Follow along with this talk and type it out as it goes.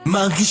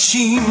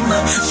מרגישים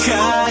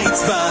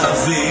קיץ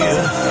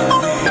באוויר,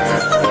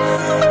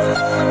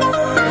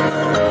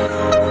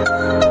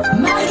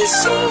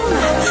 מרגישים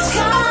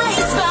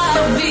קיץ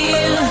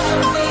באוויר,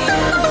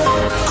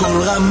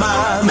 כל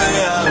רמה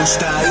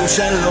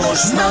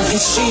 102-3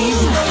 מרגישים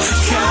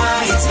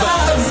קיץ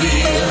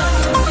באוויר,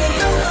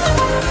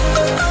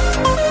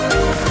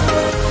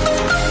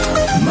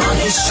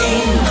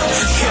 מרגישים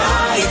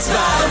קיץ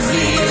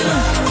באוויר.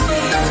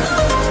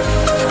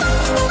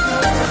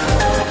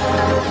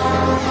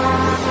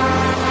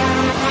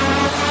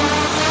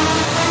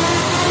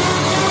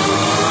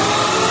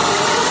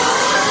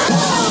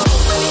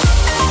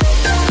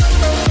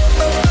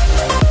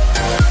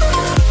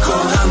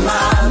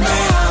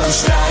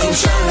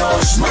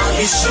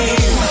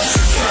 מרגישים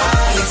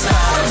קיץ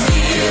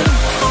באוויר,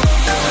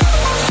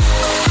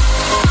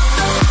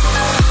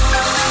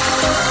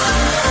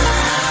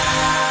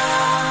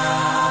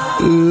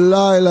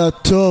 לילה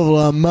טוב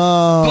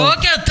רמה,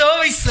 בוקר טוב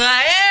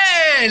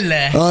ישראל.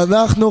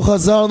 אנחנו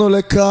חזרנו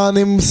לכאן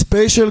עם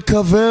ספיישל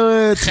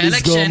כברת,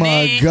 לסגור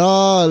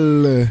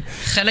מעגל.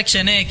 חלק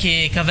שני,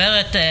 כי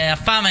כברת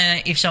אף פעם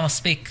אי אפשר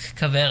מספיק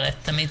כברת,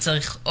 תמיד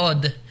צריך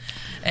עוד.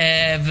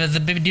 וזה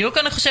בדיוק,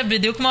 אני חושב,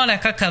 בדיוק כמו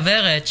הלהקה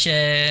כברת,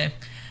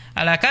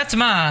 שהלהקה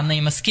עצמה,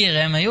 אני מזכיר,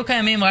 הם היו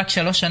קיימים רק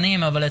 3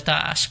 שנים, אבל את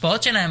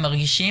ההשפעות שלהם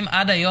מרגישים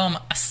עד היום,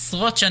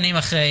 עשרות שנים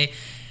אחרי.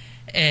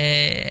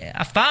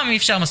 אף פעם אי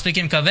אפשר מספיק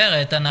עם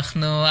כברת.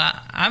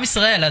 עם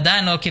ישראל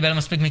עדיין לא קיבל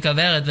מספיק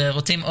מכברת,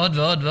 ורוצים עוד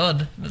ועוד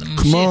ועוד, וזה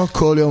ממשיך. כמו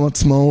כל יום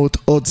עצמאות,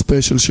 עוד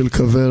ספיישל של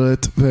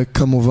כברת,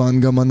 וכמובן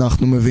גם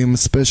אנחנו מביאים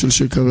ספיישל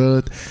של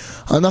כברת.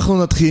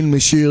 אנחנו נתחיל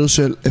משיר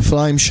של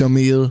אפרים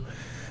שמיר.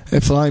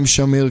 אפרים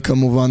שמיר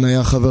כמובן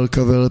היה חבר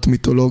כברת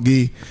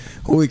מיתולוגי,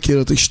 הוא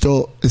הכיר את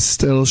אשתו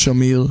אסתר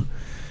שמיר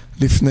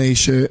לפני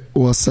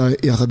שהוא עשה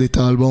יחד את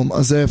האלבום.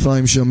 אז זה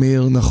אפרים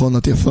שמיר, נכון,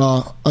 את יפה,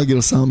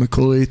 הגרסה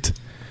המקורית.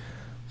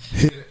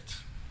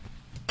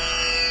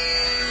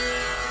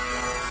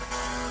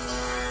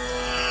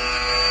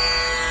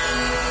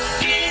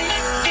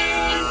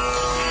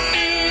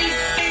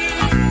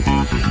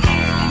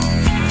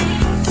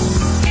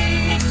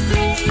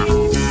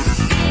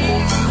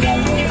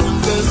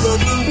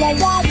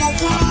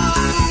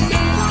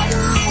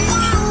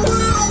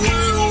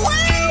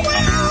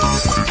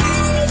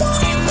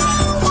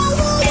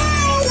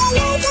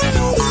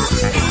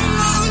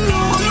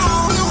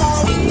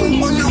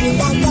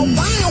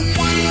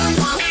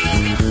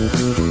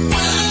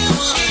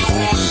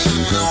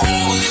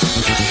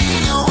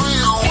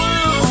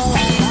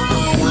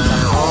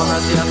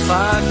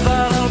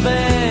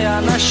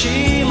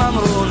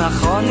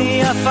 נכון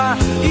היא יפה,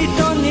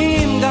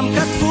 עיתונים גם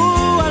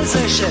כתבו על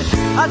זה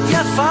שאת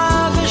יפה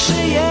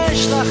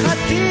ושיש לך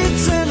עתיד,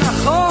 זה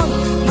נכון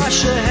מה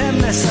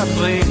שהם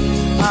מספרים,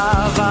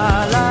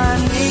 אבל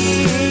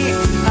אני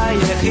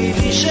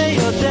היחידי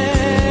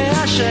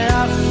שיודע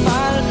שאף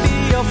על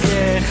פי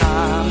יופייך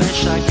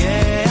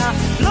משגע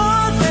לא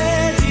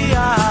תדעי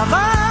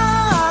אהבה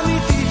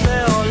אמיתית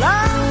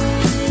לעולם.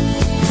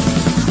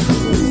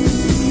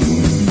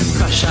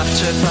 חשבת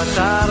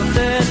שפתרת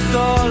את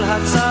כל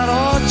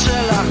הצרות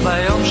שלך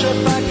ביום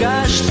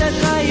שפגשת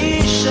את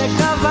האיש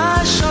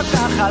שכבש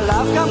אותך,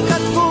 עליו גם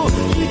כתבו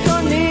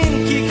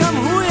עיתונים כי גם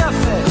הוא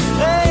יפה,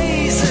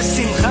 איזה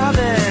שמחה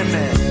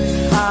באמת,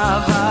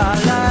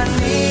 אבל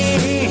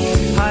אני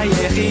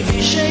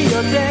היחידי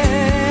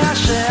שיודע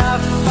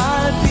שאף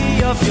על פי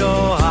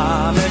יופיו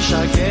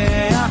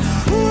המשגע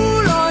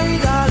הוא לא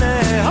ידע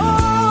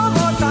לאהוב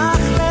אותך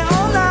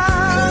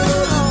לעולם,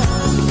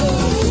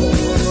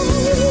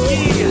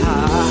 כי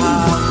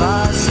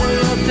האהבה זה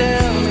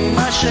יותר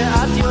ממה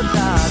שאת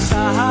יודעת,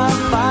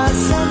 אהבה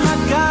זה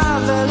מגע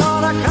ולא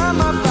רק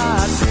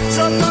המבט,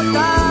 זאת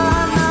אותה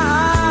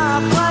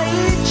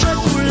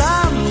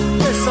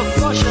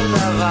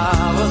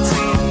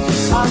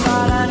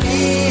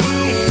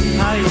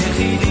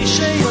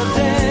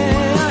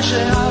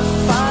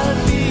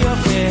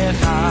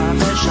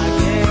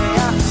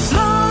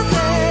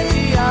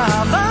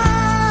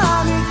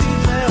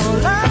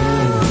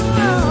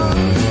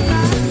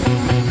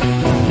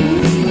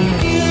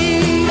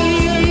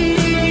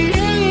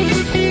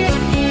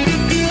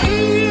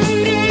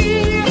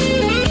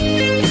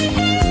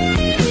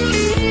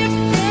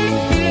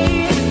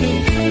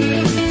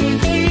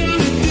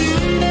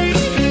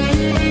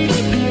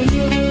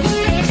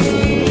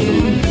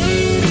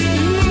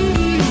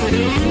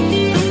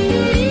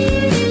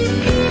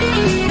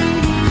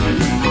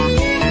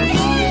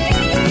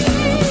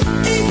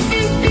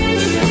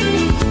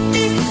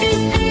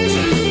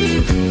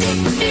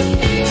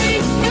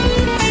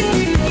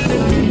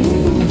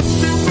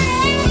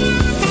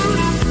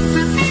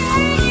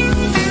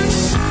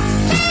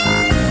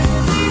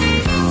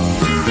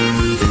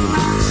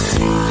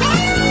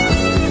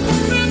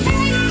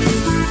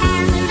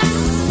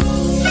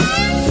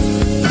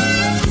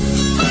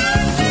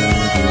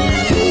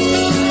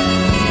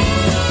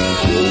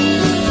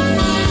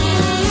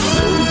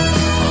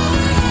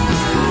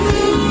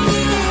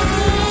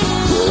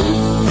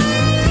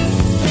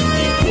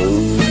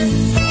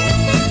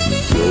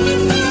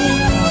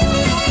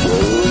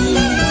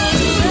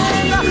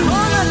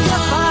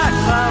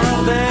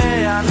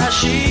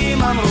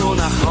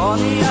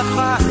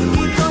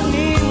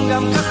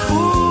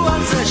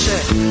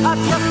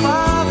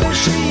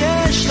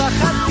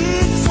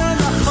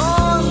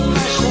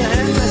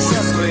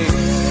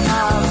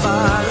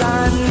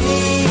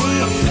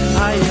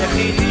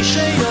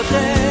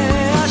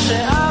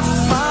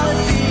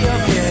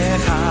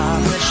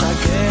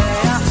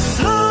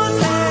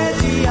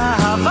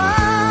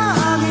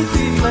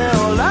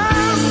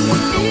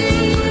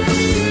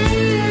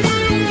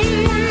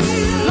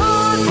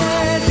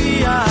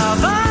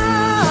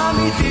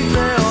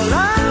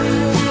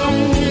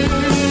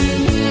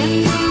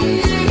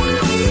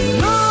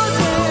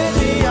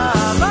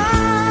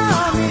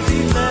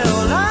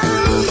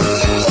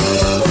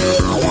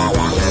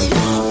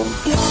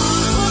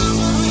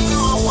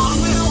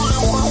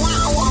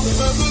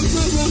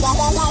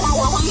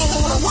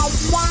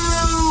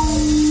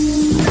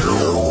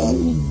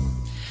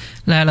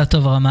לילה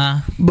טוב רמה.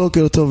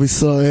 בוקר טוב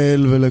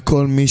ישראל,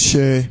 ולכל מי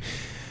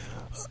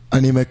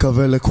אני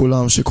מקווה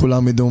לכולם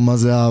שכולם ידעו מה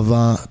זה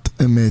אהבת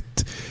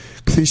אמת.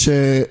 כפי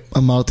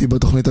שאמרתי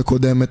בתוכנית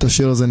הקודמת,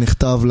 השיר הזה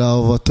נכתב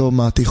לאהובתו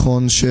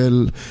מהתיכון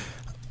של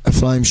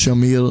אפרים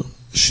שמיר,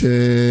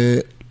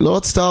 שלא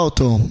רצתה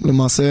אותו,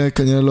 למעשה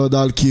כנראה לא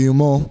ידע על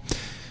קיומו,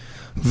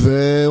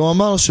 והוא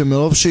אמר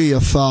שמרוב שהיא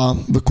יפה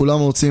וכולם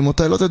רוצים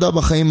אותה, היא לא תדע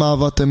בחיים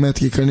אהבת אמת,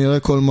 כי כנראה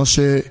כל מה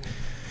שהיא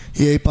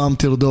אי פעם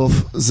תרדוף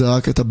זה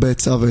רק את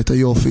הבצע ואת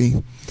היופי.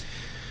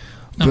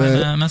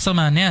 אבל מסר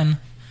מעניין,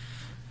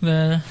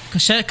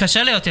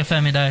 וקשה להיות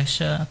יפה מדי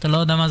שאתה לא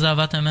יודע מה זה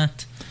אהבת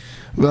אמת.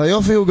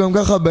 והיופי הוא גם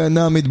ככה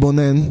בעיני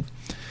המתבונן,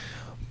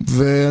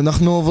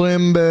 ואנחנו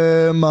עוברים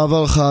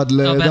במעבר חד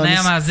בעיני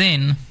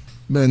המאזין.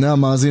 בעיני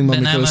המאזין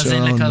במקרה שלנו.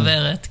 בעיני המאזין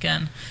לכוורת,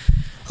 כן.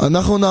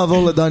 אנחנו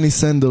נעבור לדני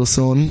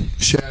סנדרסון,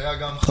 שהיה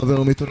גם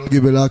חבר מיתולוגי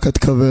בלהקת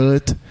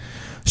כוורת,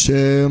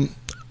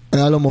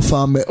 שהיה לו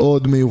מופע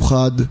מאוד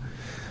מיוחד,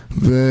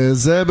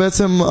 וזה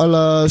בעצם על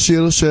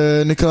השיר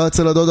שנקרא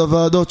אצל הדוד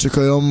הוועדות,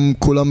 שכיום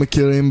כולם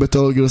מכירים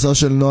בתור גרסה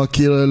של נועה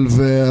קירל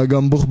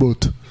ואגם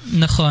בוחבוט.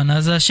 נכון,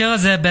 אז השיר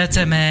הזה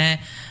בעצם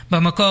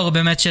במקור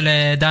באמת של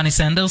דני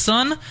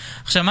סנדרסון.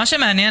 עכשיו, מה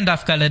שמעניין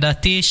דווקא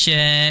לדעתי,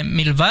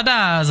 שמלבד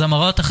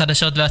הזמרות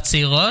החדשות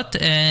והצעירות,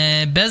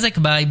 בזק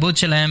בעיבוד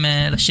שלהם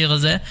לשיר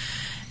הזה,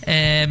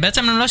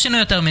 בעצם הם לא שינו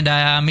יותר מדי.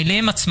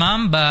 המילים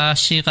עצמם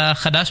בשיר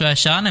החדש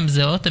והישן הם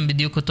זהות, הם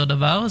בדיוק אותו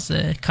דבר,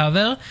 זה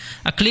קאבר.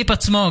 הקליפ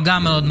עצמו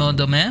גם מאוד מאוד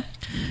דומה.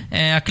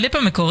 הקליפ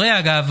המקורי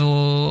אגב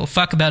הוא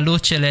הופק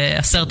בעלות של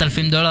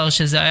 $10,000,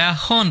 שזה היה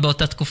הון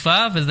באותה תקופה,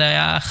 וזה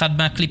היה אחד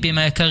מהקליפים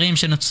היקרים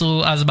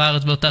שנוצרו אז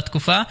בארץ באותה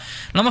תקופה.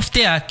 לא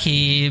מפתיע,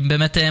 כי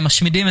באמת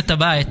משמידים את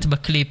הבית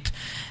בקליפ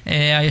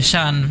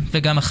הישן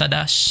וגם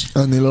החדש.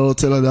 אני לא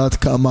רוצה לדעת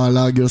כמה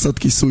עלה גרסת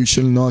כיסוי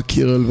של נועה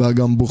קירל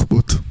ואגם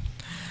בוחבוט.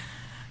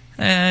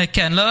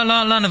 כן,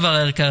 לא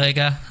נברר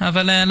כרגע,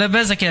 אבל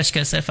לבזק יש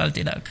כסף, אל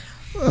תדאג.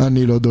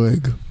 אני לא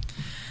דואג.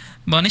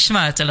 בוא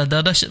נשמע אצל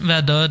הדוד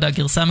והדוד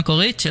הגרסה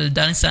המקורית של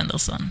דני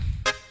סנדרסון.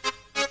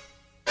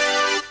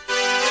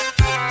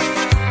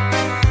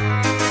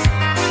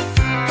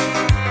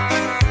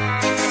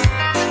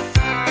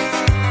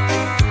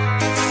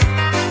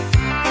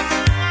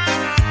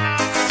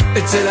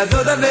 אצל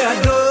הדודה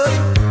והדוד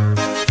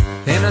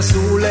הם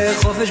נסעו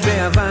לחופש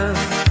ביוון.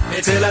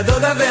 אצל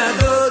הדודה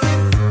והדוד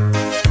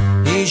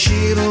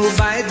השאירו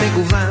בית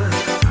מגוון,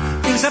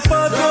 עם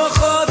ספות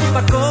רוחות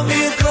ומקום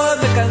לרקוד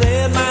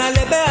מקרר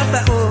מלא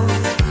בהפתעות,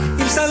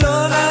 עם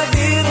סלון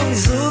אדיר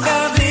ומיזוג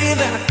אוויר,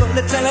 והכל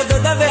אצל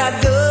הדודה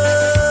והדוד.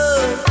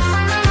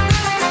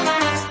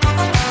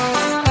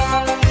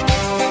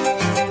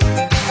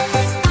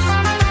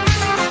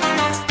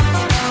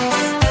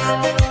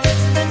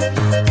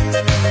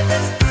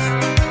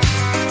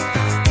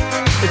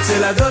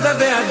 אצל הדודה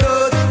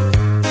והדוד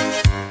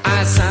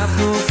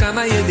אספנו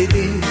כמה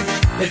ידידים.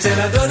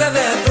 אצל הדודה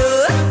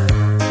והדוד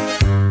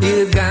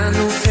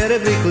ארגנו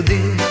ערב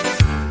ריקודי,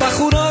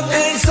 בחורות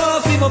אין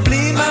סוף עם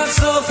ובלי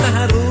מסוף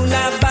נהרו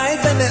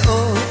לבית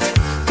הנאות,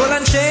 כל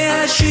אנשי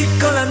השיק,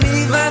 כל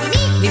המי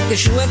ומי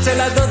נפגשו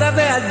אצל הדודה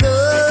והדוד.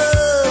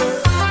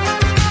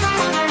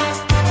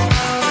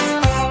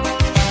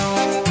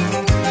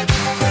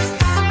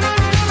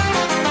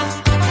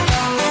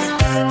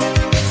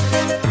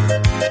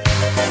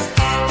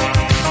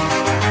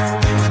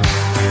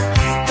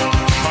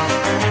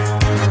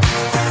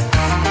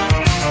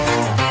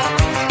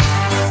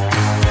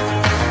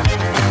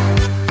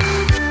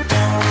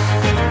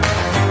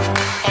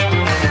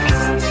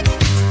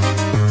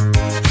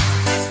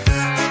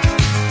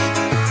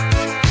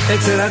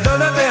 אצל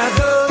הדודה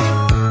והדוד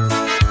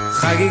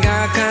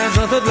חגיגה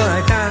כזאת עוד לא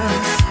הייתה.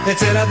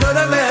 אצל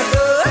הדודה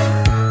והדוד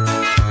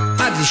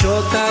עד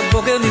לשעות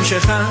הבוקר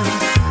נמשכה,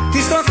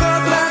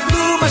 תסרוקות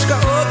רקדו,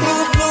 משקאות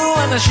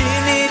רוקנו,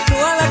 אנשים ניתנו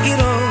על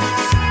הקירות,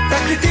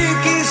 תקליטים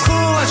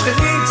כיסחו,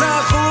 השכנים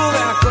צחו,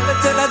 והכל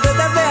אצל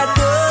הדודה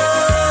והדוד.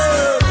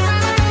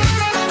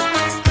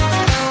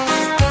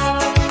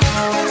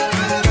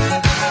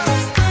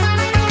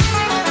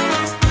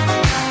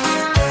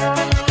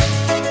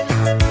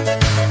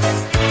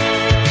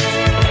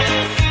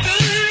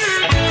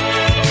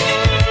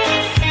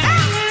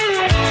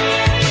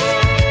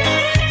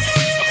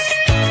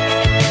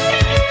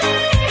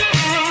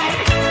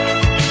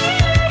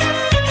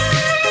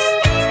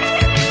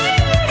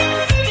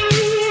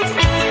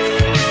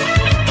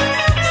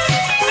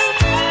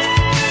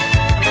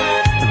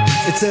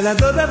 אצל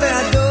הדודה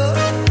והדוד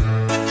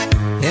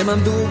הם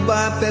עמדו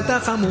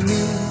בפתח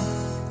המומים.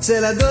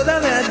 אצל הדודה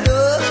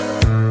והדוד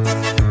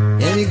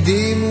הם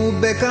הקדימו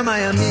בכמה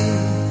ימים,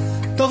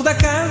 תוך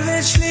דקה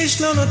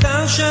ושליש לא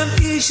נותר שם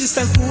איש,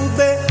 הסתלקו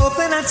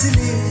באופן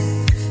אצילי.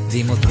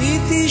 ואם אותי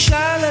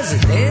תשאל אז זה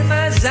די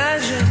מזל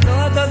שלא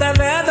הדודה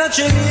והדוד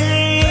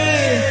שלי.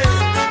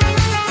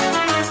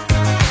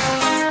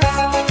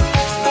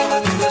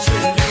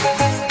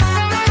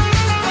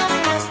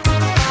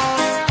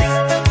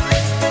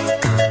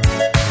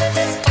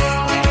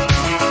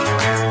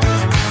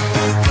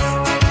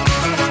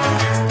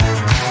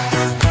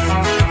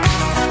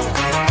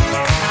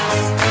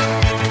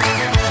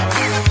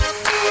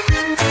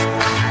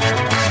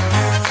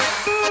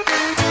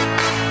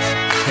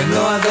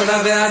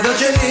 הדודה והדוד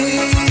שלי.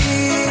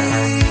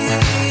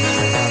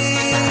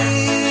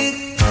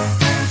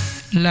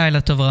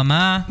 לילה טוב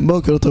רמה.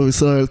 בוקר טוב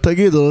ישראל.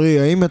 תגיד אורי,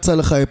 האם יצא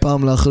לך אי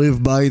פעם להחריב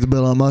בית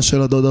ברמה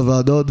של הדודה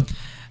והדוד?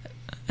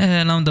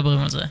 לא מדברים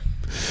על זה.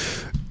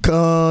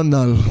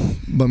 כנ"ל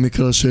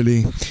במקרה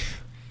שלי.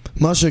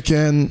 מה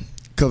שכן,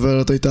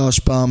 כוורת הייתה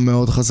השפעה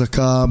מאוד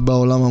חזקה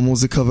בעולם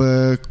המוזיקה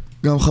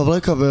וגם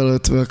חברי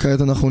כוורת,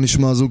 וכעת אנחנו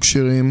נשמע זוג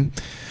שירים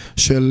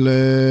של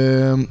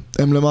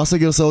הם למעשה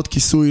גרסאות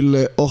כיסוי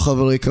לאו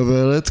חברי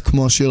כוורת,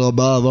 כמו השיר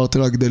הבא עברתי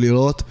רק כדי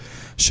לראות,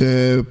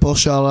 שפה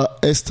שרה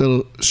אסתר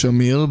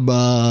שמיר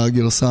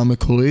בגרסה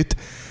המקורית,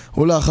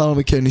 ולאחר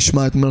מכן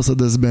נשמע את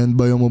מרסדס בנד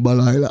ביום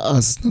ובלילה.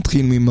 אז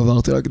נתחיל עם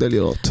עברתי רק כדי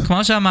לראות.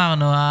 כמו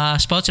שאמרנו,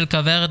 ההשפעות של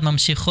כוורת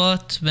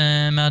ממשיכות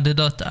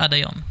ומעדדות עד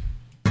היום.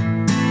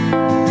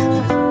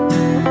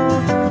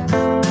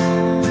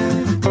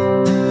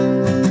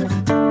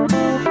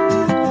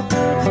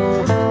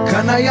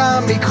 כאן היה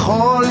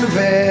מכחול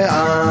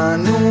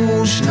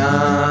ואנו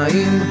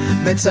שניים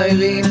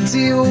מציירים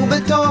ציור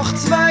בתוך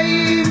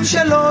צבעים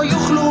שלא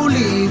יוכלו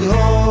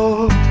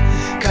לדהות.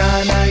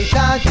 כאן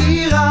הייתה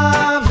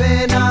טירה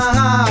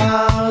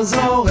ונהר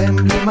זורם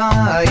בלי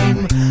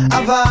מים,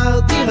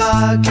 עברתי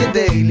רק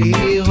כדי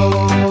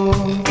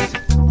לראות.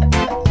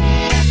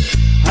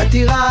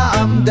 הטירה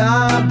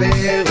עמדה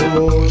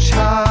בראש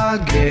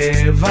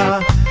הגבע,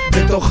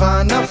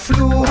 בתוכה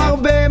נפלו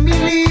הרבה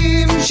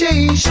מילים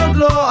שאיש עוד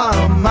לא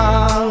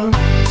אמר.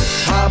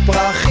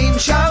 הפרחים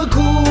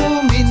שרקו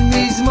מן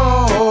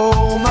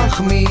מזמור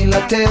מחמיא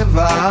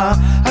לטבע,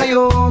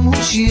 היום הוא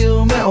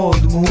שיר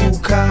מאוד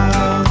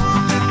מוכר.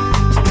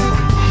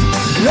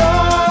 לא,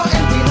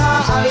 אין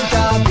דירה אל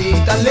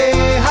תביט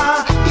עליה,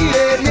 היא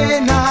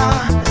איננה,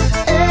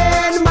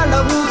 אין מה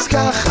לרוץ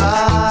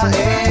ככה,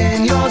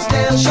 אין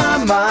יותר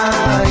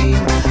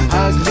שמיים,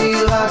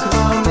 הגבירה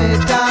כבר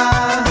מתה,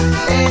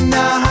 אין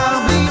נהר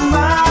בלי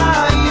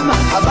מים,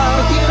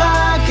 עברתי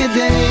רק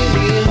כדי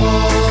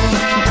לראות.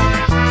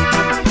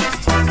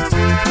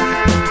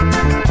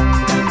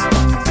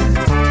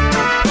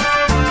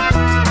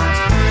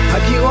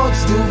 הקירות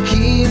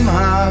סדוקים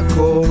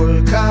הכל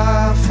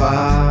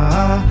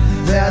קפה,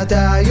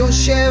 ואתה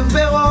יושב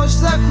בראש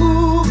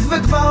זקוף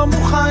וכבר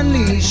מוכן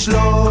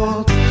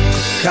לשלוט.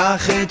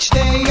 קח את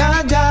שתי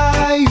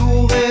ידיי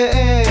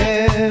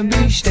וראה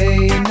בשתי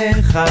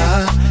עיניך,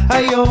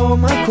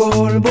 היום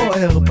הכל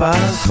בוער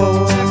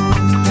פחות.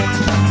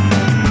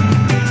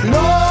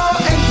 לא,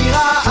 אין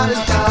דירה אל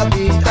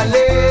תביט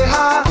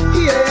עליה,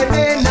 היא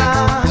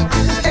איננה,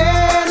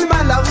 אין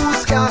מה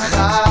לרוץ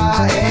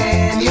ככה,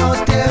 אין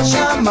יותר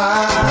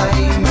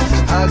שמיים,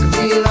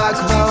 הגבירה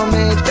כבר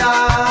מתה,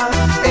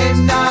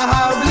 אין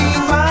נהר בלי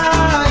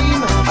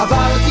מים,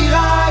 עברתי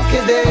רק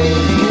כדי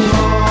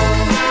לראות.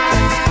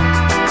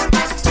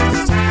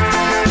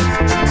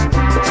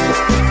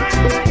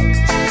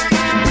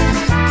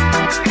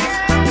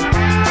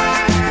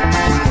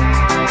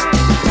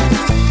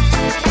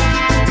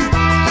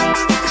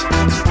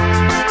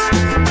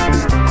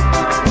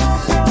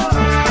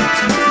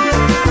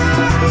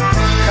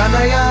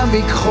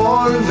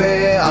 מכחול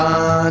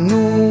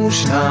ואנו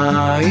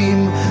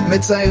שניים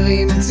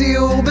מציירים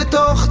ציור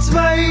בתוך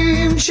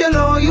צבעים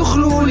שלא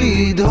יוכלו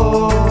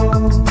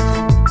לדהות.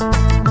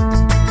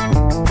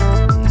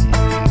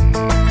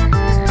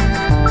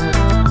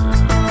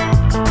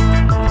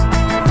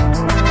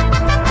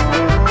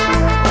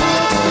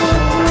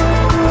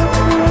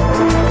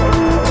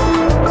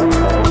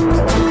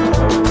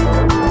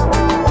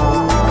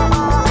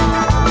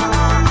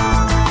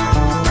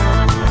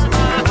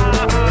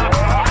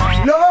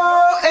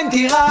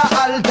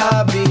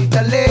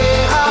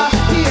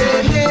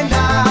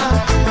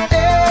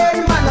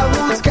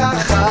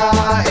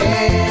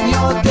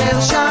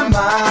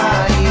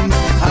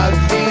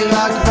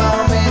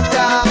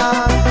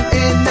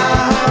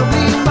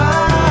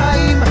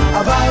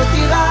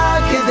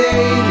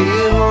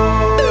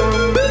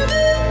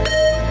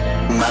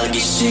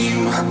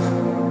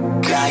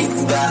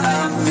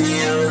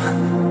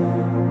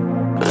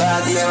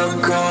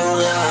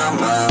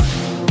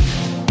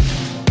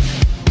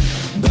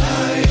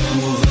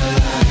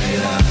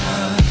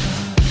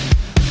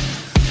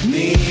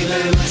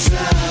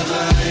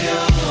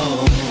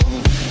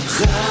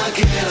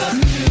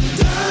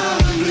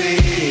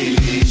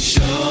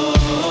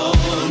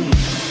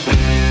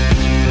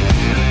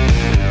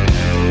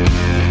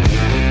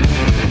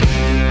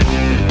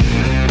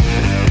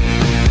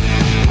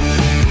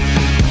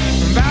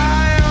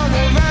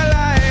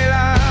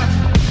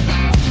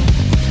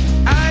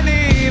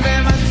 אני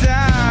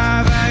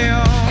במצב היום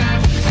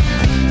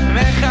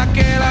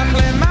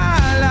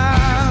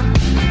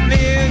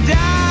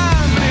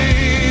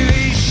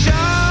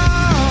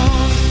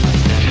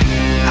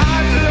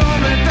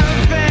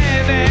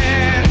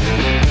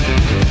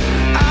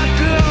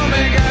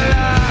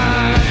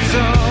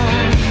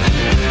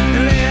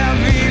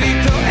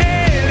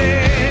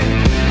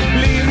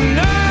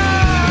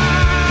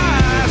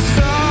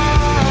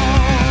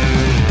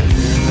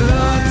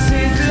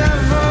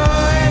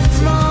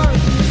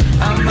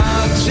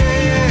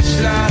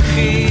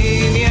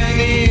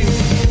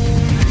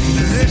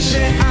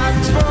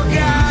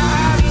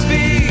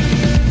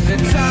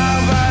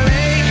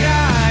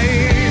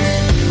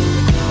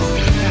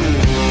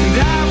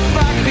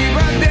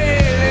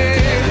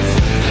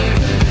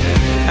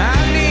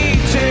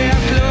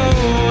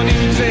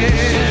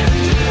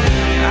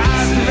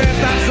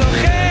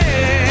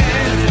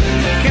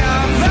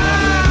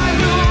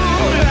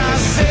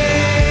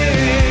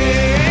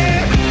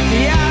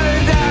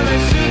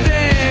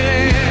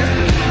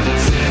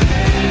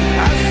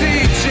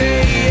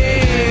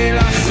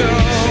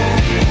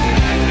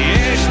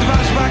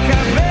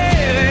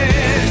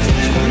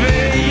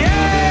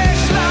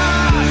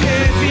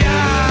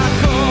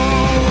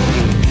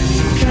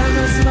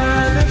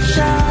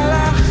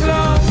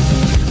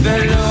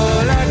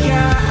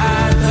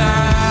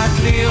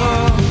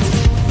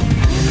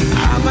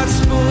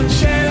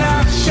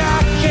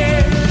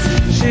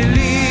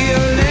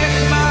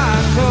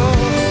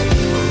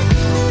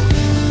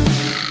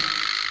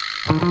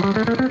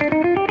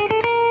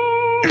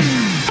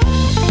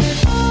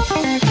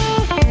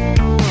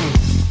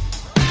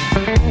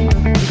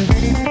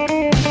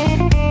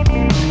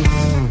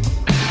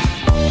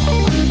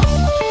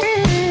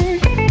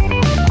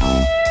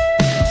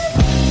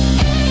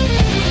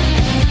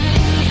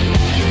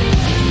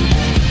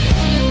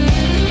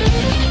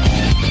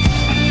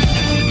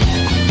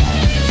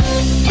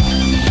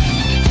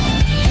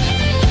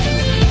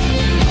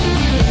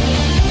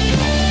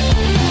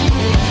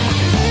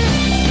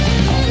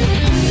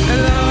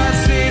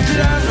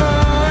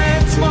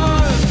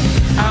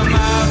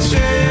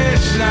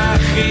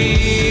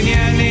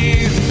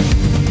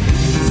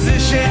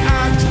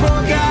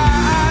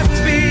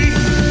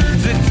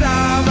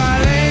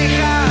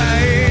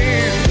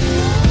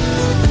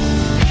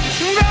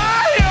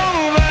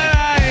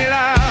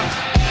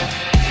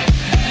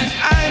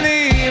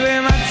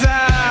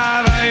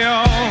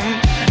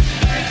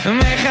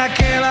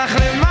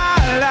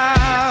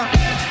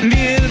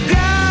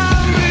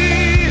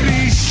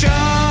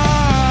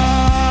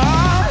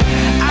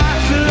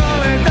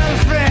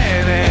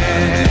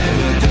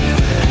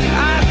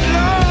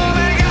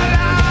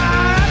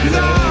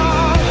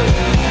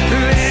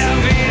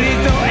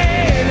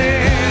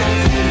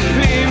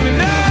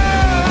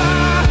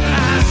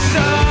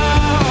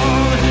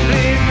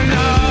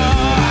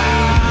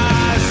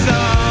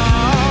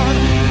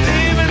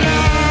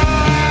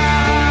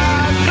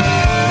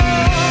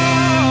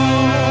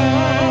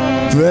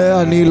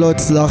אני לא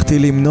הצלחתי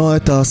למנוע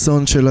את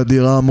האסון של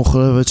הדירה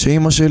המוחרבת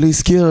שאמא שלי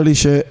הזכירה לי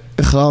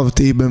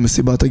שהחרבתי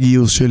במסיבת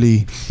הגיוס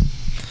שלי.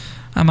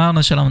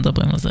 אמרנו שלא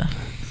מדברים על זה.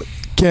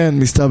 כן,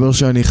 מסתבר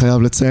שאני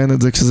חייב לציין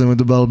את זה כשזה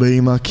מדובר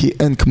באמא, כי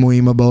אין כמו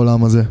אמא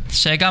בעולם הזה.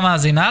 שגם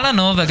מאזינה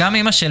לנו, וגם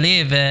אמא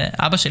שלי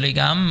ואבא שלי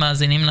גם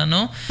מאזינים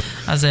לנו,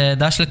 אז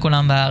דש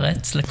לכולם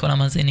בארץ, לכל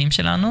המאזינים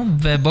שלנו,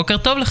 ובוקר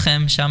טוב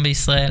לכם שם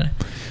בישראל.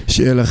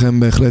 שיהיה לכם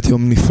בהחלט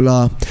יום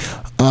נפלא.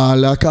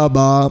 הלהקה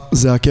הבאה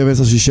זה הכבש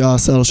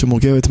ה-16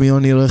 שמורכבת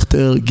מיוני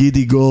רכטר,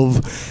 גידי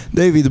גוב,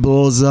 דיוויד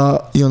ברוזה,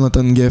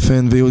 יונתן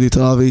גפן ויהודית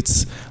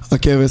רביץ.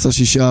 הכבש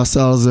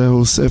ה-16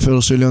 זהו ספר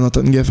של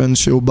יונתן גפן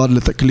שעובד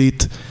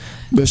לתקליט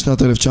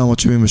בשנת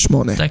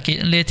 1978.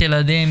 תקליט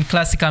ילדים,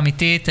 קלאסיקה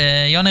אמיתית.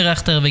 יוני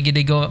רכטר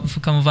וגידי גוב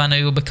כמובן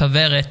היו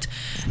בכוורת,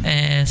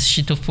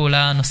 שיתוף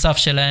פעולה נוסף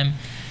שלהם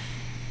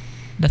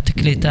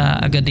לתקליט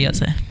האגדי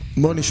הזה.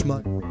 בוא נשמע.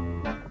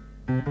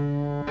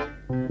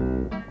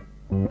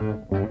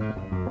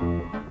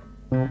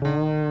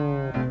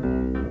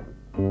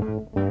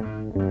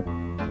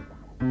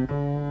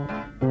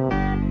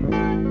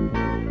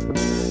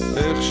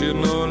 איך שיר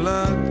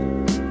נולד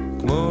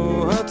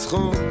כמו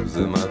הצחוק,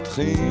 זה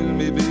מתחיל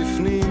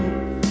מבפנים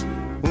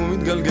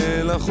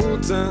ומתגלגל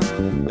החוצה.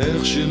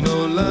 איך שיר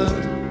נולד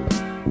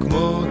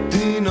כמו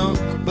תינוק,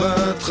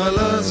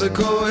 בהתחלה זה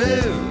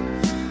כואב,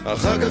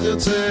 אחר כך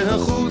יוצא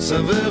החוצה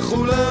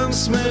וכולם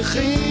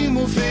שמחים,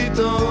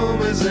 ופתאום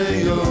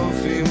איזה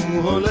יופי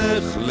הוא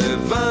הולך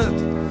לבד.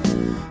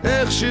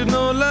 איך שיר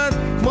נולד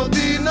כמו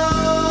תינוק.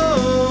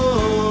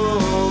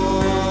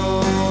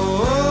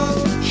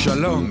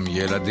 שלום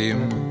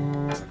ילדים,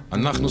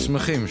 אנחנו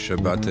שמחים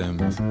שבאתם,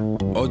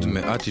 עוד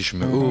מעט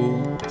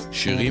תשמעו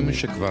שירים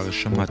שכבר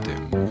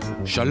שמעתם.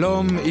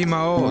 שלום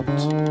אמאות,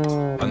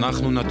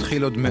 אנחנו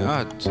נתחיל עוד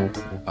מעט,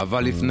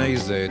 אבל לפני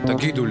זה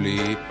תגידו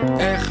לי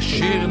איך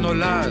שיר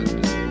נולד.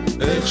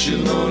 איך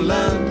שיר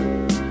נולד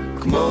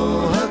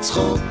כמו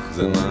הצחוק,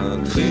 זה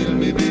מתחיל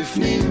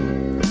מבפנים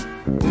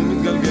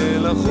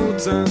ומתגלגל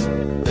החוצה.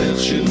 איך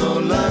שיר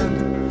נולד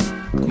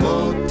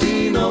כמו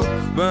תינוק,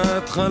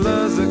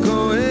 בהתחלה זה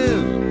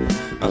כואב,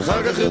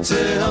 אחר כך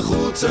יוצא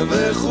החוצה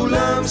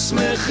וכולם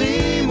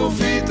שמחים,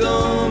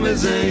 ופתאום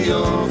איזה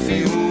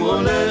יופי הוא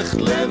הולך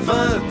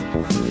לבד.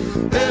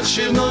 איך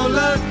שיר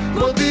נולד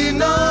כמו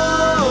תינוק.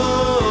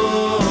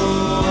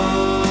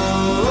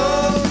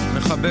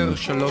 מחבר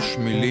 3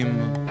 מילים,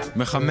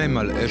 מחמם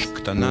על אש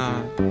קטנה,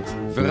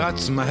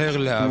 ורץ מהר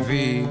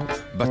להביא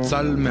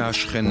בצל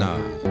מהשכנה.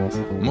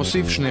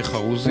 מוסיף 2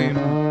 חרוזים,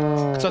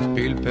 קצת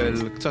פלפל,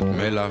 קצת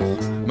מלח,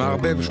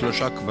 מערבב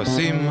 3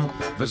 כבשים,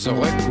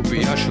 וזורק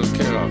קובייה של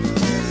קרח.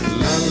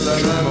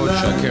 חשוב מאוד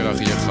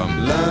שהקרח יהיה חם.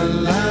 לה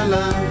לה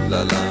לה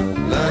לה לה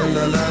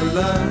לה לה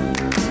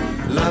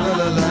לה לה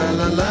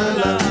לה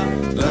לה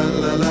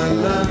לה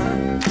לה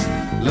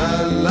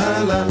לה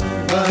לה לה.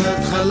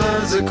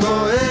 בהתחלה זה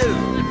כואב,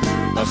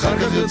 אחר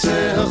כך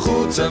יוצא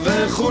החוצה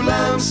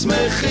וכולם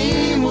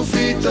שמחים,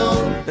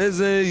 ופתאום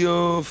איזה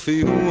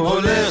יופי הוא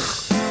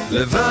הולך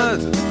לבד.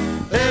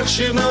 איך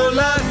שיר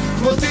נולד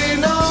כמו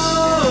תינוק.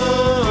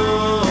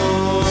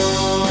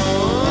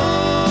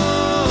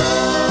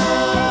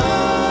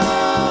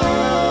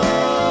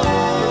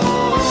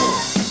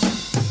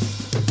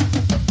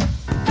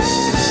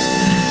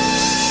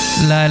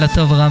 לילה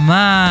טוב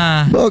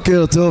רמה.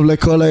 בוקר טוב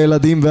לכל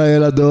הילדים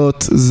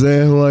והילדות,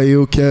 זהו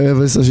היו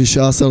כבש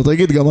ה-16.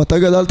 תגיד, גם אתה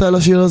גדלת על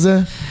השיר הזה?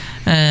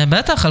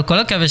 בטח, על כל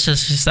הכבש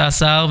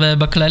ה-16,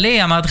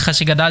 ובכללי אמרתי לך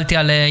שגדלתי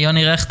על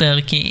יוני רכטר,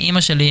 כי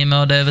אמא שלי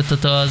מאוד אוהבת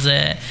אותו, אז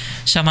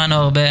שמענו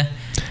הרבה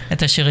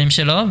את השירים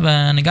שלו,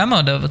 ואני גם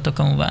מאוד אוהב אותו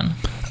כמובן.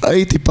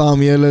 הייתי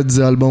פעם ילד,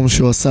 זה אלבום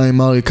שהוא עשה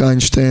עם אריק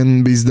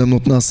איינשטיין,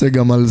 בהזדמנות נעשה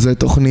גם על זה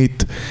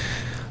תוכנית.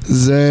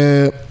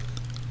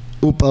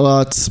 הוא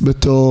פרץ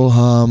בתור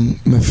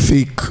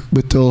המפיק,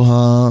 בתור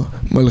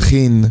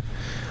המלחין,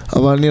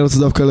 אבל אני רוצה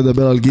דווקא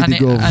לדבר על גידי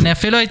גוב. אני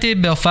אפילו הייתי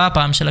בהופעה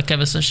פעם של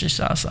הכבש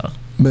ה-16.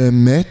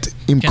 באמת?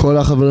 עם כן. כל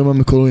החברים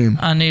המקוריים?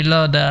 אני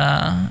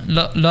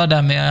לא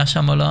יודע מי היה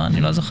שם או לא,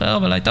 אני לא זוכר,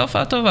 אבל הייתה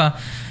הופעה טובה.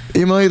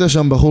 אם ראית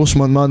שם בחור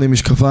שמנמן עם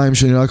משקפיים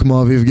שנראה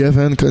כמו אביב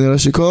גפן, כנראה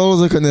שכל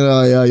זה כנראה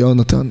היה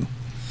יונתן.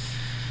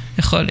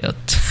 יכול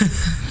להיות.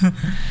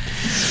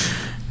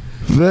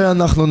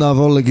 ואנחנו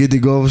נעבור לגידי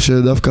גוב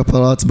שדווקא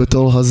פרץ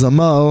בתור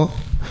הזמר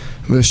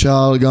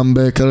ושר גם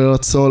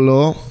בקריירת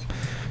סולו.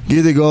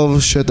 גידי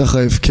גוב, שטח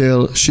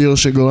ההפקר, שיר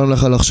שגורם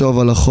לך לחשוב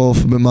על החוף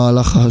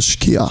במהלך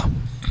השקיעה.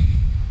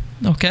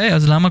 אוקיי,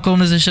 אז למה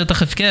קוראים לזה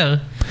שטח הפקר?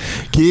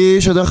 כי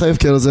שטח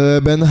ההפקר זה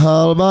בין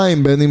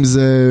הערביים, בין אם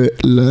זה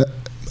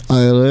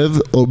הערב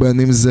או בין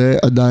אם זה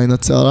עדיין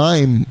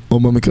הצהריים, או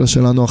במקרה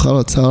שלנו אחר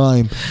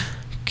הצהריים.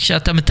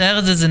 כשאתה מתאר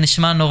את זה, זה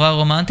נשמע נורא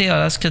רומנטי, אבל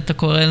אז כשאתה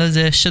קורא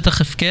לזה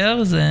שטח הפקר,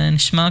 זה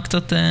נשמע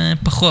קצת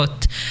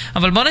פחות.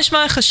 אבל בוא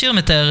נשמע איך השיר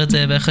מתאר את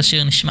זה, ואיך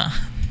השיר נשמע.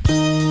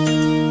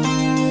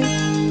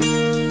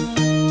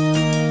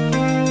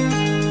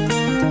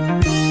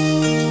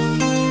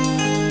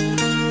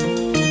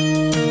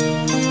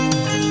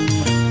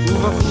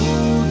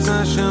 ובחוץ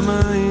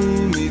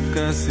השמיים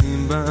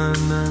מתכסים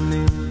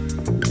בעננים,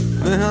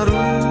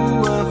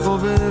 והרוח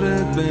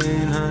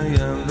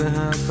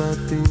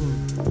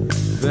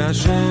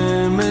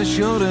והשמש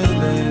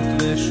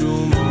יורדת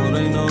ושום אור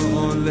אינו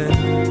עולה,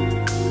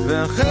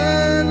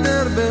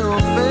 והחדר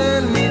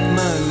באופל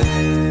מתמלא,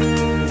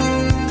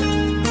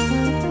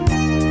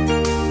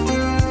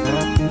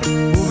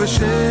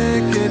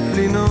 ובשקט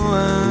בלי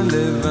נוע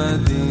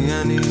לבדי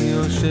אני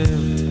יושב,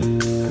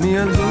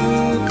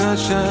 מילדות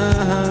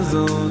השעה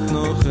הזאת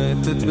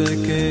נוחתת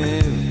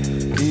בכאב,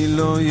 כי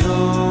לא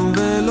יום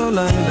ולא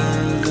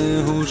לילה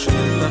זהו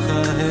שטח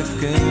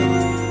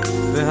ההפקר,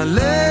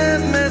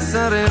 והלב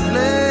מסרב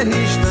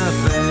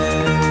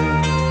להשתחרר.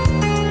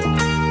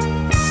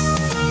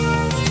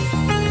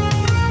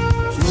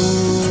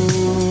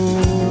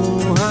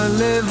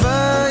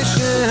 הלוואי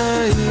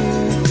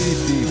שהייתי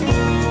טיפה,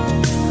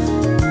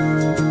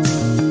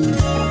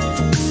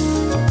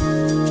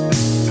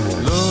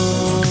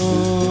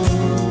 לא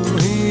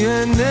היא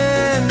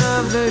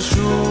איננה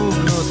ושוב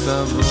לא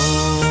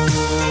תבוא,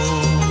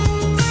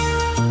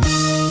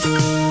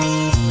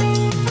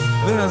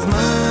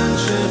 והזמן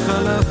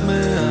שחלף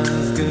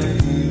מאז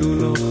כאילו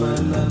לא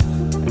חלף,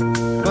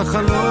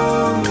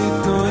 בחלום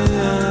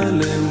מתנועע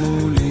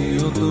למולי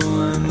אותו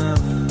ענף,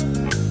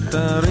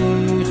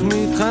 תאריך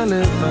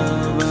מתחלף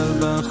אבל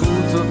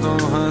בחוץ אותו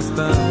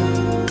הסתיו,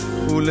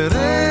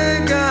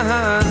 ולרגע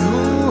אז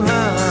הוא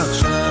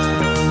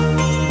העכשיו,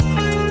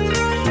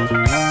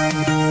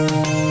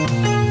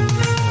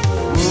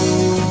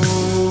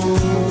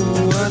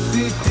 את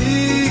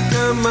איתי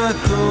כמה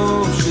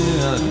טוב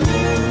שאת פה,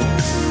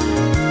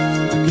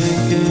 כן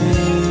כן,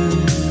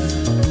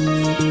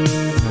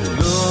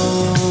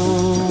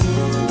 לא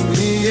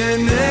היא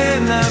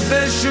איננה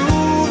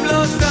ושוב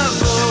לא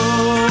תבוא,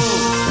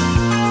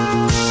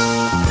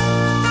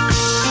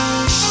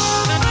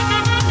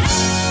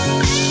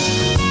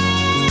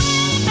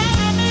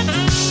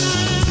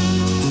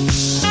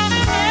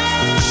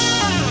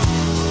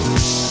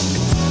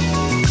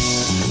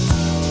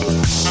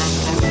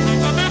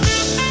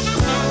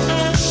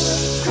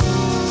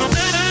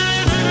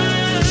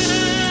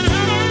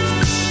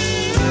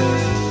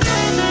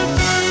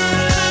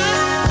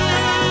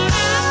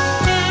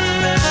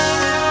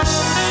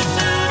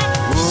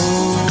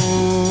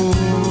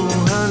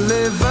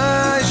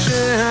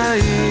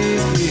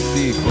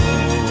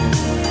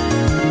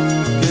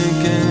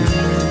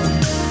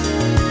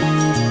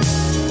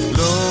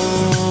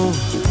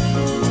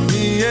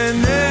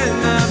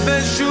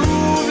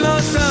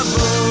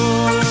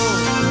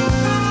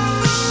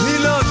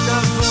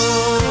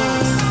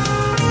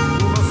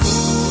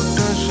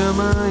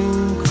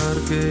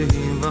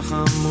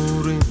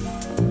 חמורים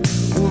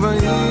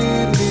ובעיר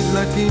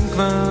נדלקים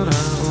כבר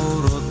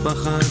האורות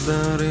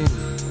בחדרים,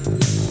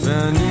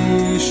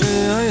 ואני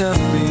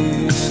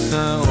שעייפתי את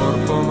האור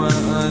פה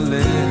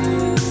מעלה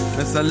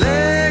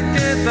מסלק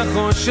את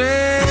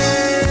החושך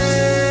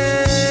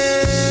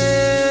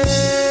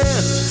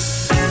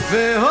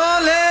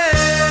והולך.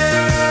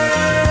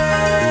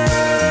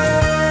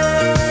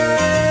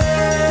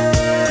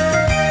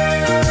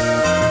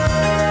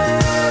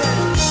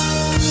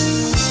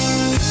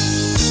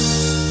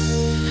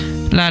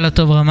 לילה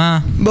טוב רמה.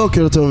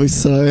 בוקר טוב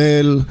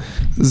ישראל.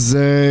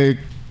 זה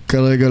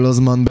כרגע לא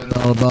זמן בין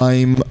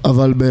הארבעים,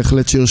 אבל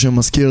בהחלט שיר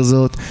שמזכיר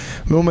זאת,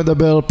 והוא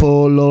מדבר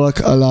פה לא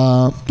רק על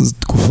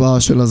התקופה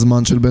של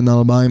הזמן של בין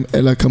הארבעים,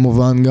 אלא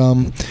כמובן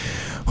גם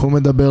הוא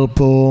מדבר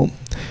פה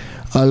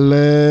על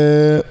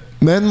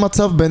מעין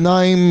מצב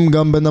ביניים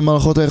גם בין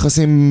המערכות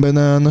היחסים בין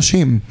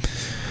האנשים.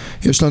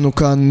 יש לנו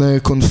כאן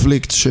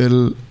קונפליקט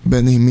של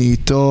בין אם היא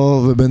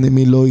איתו ובין אם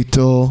היא לא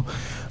איתו,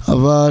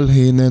 אבל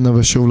היא איננה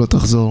ושוב לא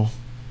תחזור.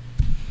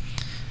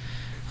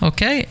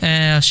 אוקיי,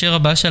 השיר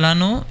הבא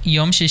שלנו,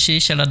 יום שישי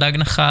של הדג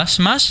נחש.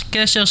 מה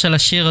הקשר של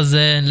השיר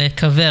הזה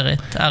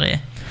לכוורת, אריה?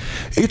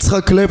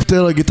 יצחק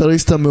קלפטר,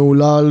 הגיטריסט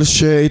המעולל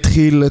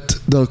שהתחיל את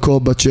דרכו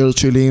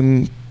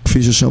בצ'רצ'ילים,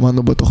 כפי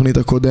ששמענו בתוכנית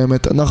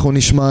הקודמת. אנחנו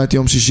נשמע את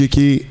יום שישי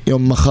כי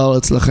יום מחר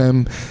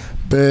אצלכם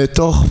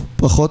בתוך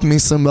פחות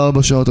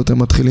מ-24 שעות אתם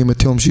מתחילים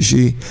את יום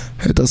שישי,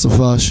 את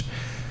הסופש,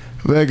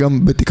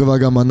 וגם בתקווה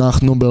גם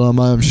אנחנו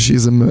ברמה. יום שישי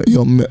זה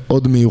יום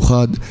מאוד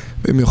מיוחד,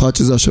 במיוחד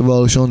שזה השבוע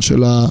הראשון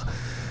של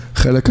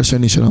החלק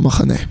השני של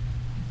המחנה.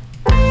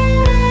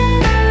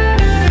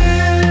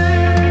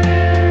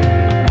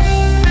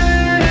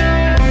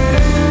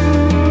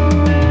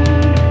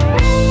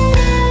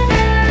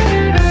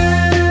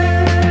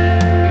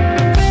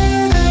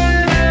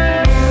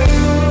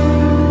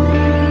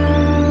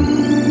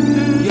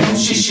 יום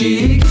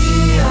שישי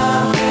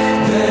הגיע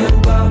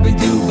והוא בא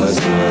בדיוק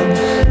בזמן,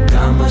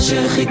 כמה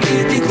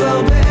שחיכיתי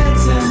כבר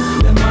בעצם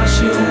למה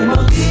שהוא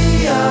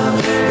מרגיע,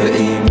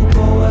 ואם הוא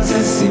פה אז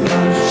זה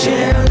סימן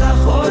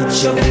שהלך עוד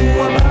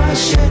שבוע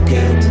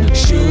בשקט.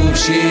 שוב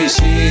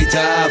שישי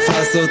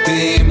תפס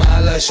אותי עם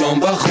הלשון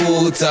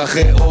בחוץ,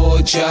 אחרי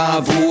עוד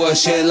שבוע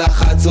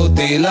שלחץ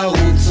אותי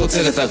לרוץ,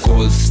 עוצר את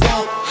הכל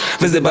סטופ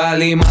וזה בא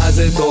לי מה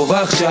זה טוב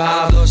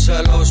עכשיו, לא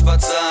 3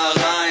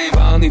 בצהריים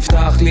כבר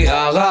נפתח לי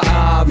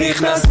הרעב,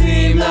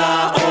 נכנסים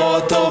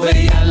לאוטו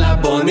ויאללה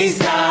בוא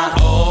ניסע,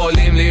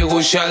 עולים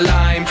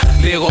לירושלים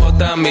לראות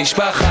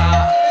המשפחה.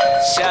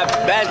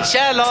 שבת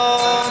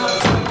שלום.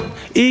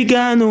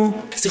 הגענו.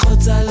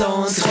 שיחות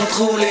סלון, שיחות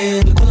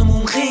חולין, וכל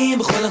המומחים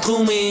בכל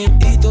התחומים,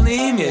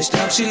 עיתונים, יש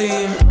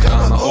תבשילים,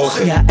 כמה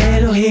אוכל, יא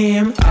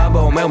אלוהים. אבא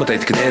אומר מתי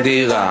תקנה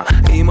דירה,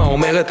 אמא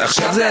אומרת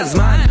עכשיו זה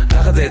הזמן,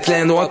 ככה זה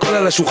אצלנו הכל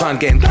על השולחן,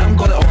 כן, גם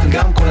כל האוכל,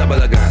 גם כל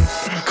הבלגן,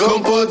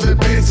 קומפות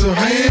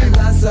ופיצוחים,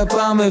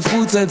 לספה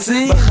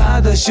מפוצצים,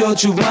 בחדשות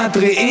שוב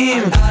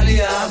מטריעים,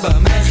 עלייה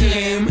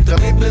במחירים,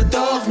 תמיד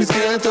בתוך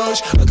מסגרת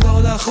ראש,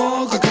 הכל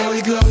החוק, הכל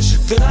יגלוש,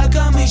 ורק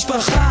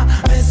המשפחה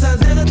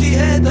מסדרת לי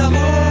את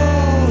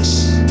הראש.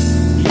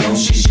 יום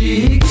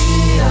שישי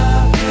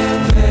הגיע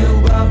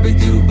והוא בא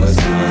בדיוק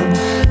בזמן,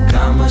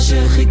 כמה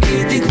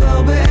שחיכיתי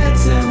כבר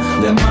בעצם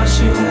למה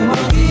שהוא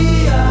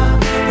מרגיע,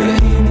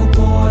 ואם הוא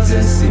פה אז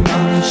זה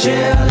סימן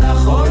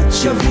שהלך עוד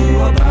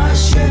שבוע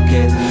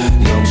בשקט.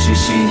 יום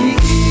שישי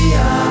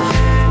הגיע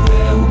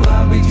והוא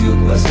בא בדיוק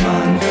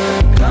בזמן,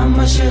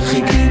 כמה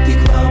שחיכיתי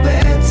כבר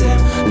בעצם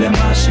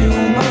למה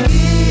שהוא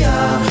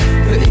מרגיע,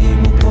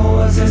 ואם הוא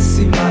פה אז זה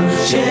סימן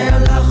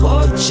שהלך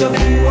עוד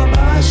שבוע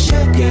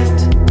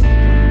בשקט.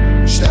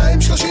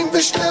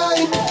 2:32,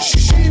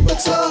 שישי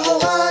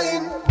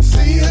בצהריים,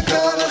 שיא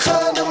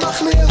הקרחן,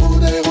 המחנה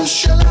יהודה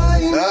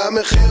ירושלים.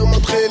 המחיר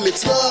מתחיל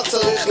לצנוח,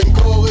 צריך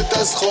למכור את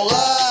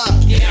הסחורה,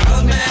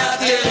 עוד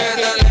מעט ירד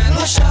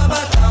עלינו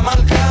שבת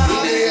המלכה.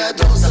 הנה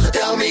הדור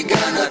זכתר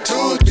מגן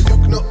התות,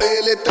 בדיוק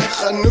נועל את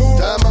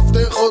החנות,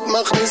 המפתחות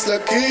מכניס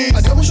לכיס,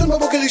 עד יום ראשון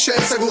בבוקר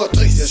יישאר סגור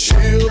התריס.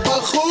 ישאיר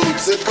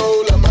בחוץ את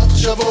כל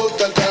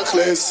המחשבות על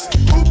תכלס,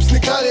 אופס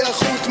נקרא לי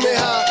החוט ומה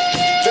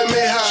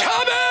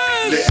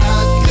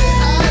לאט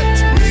לאט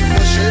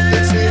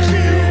מתפשט אצלי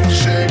חיוך,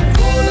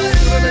 שכל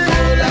העיר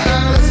ומכל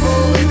הארץ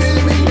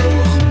מורידים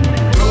מילוך.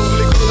 טוב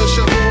לי כל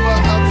השבוע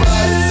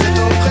אבל זה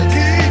טוב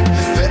חלקי,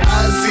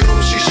 ואז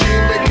יום שישי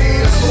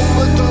מגיע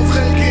ובטוב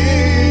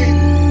חלקי.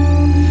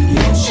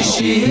 יום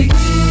שישי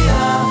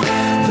הגיע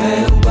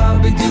והוא בא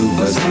בדיוק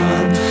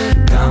בזמן,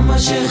 כמה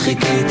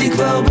שחיכיתי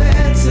כבר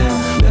בעצם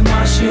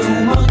למה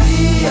שהוא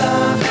מרגיע,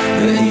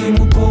 ואם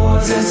הוא פה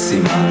אז זה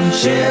סימן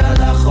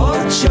שהלך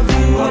עוד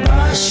שבוע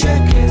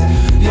בשקט.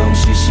 יום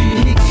שישי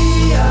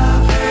הגיע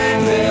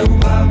והוא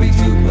בא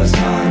בדיוק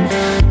בזמן,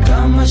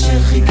 כמה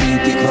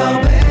שחיכיתי כבר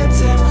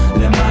בעצם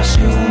למה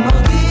שהוא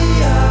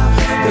מרגיע,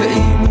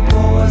 ואם הוא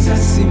פה אז זה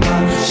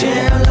סימן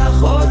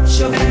שהלך עוד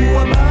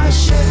שבוע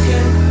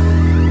בשקט.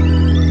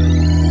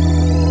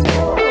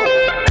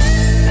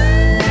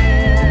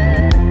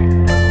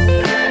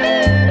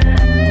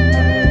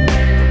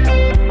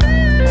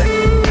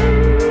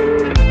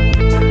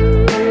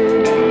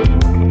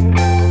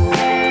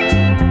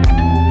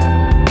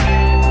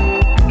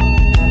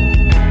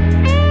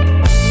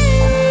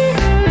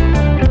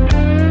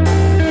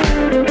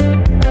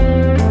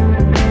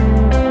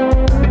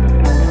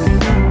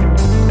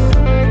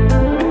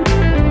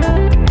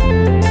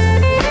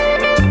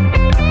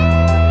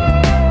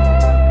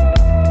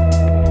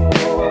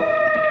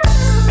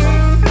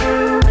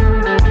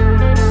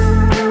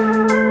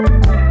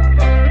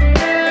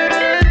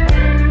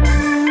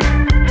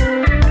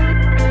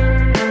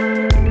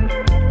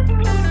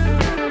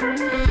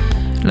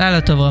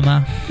 לילה טוב רמה.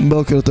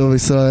 בוקר טוב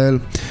ישראל.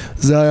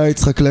 זה היה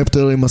יצחק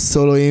קלפטר עם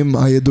הסולואים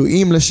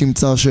הידועים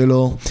לשמצה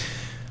שלו.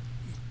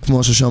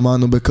 כמו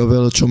ששמענו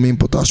בכוורת, שומעים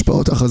פה את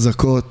ההשפעות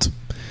החזקות,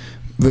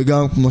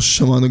 וגם כמו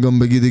ששמענו גם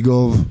בגידי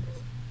גוב,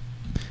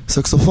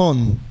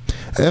 סקסופון.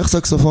 איך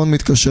סקסופון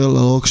מתקשר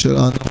לרוק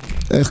שלנו,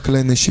 איך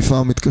כלי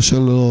נשיפה מתקשר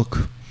לרוק.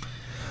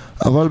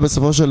 אבל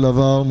בסופו של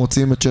דבר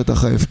מוצאים את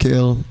שטח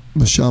ההפקר,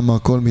 ושם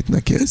הכל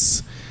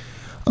מתנקס.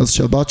 אז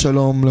שבת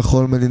שלום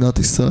לכל מדינת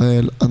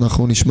ישראל.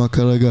 אנחנו נשמע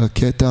כרגע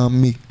קטע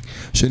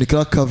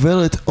שנקרא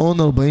כוורת און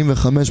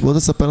 45. בוא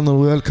תספר לנו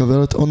אוריאל,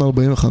 כוורת און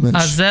 45.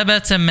 אז זה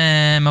בעצם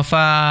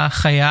מופע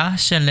חיה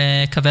של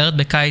כוורת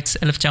בקיץ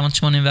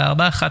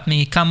 1984, אחת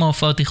מכמה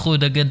הופעות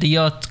איחוד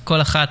אגדיות,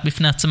 כל אחת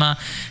בפני עצמה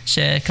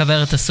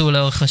שכוורת עשו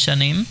לאורך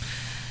השנים.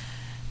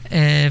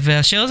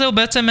 והשיר הזה הוא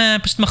בעצם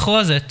פשוט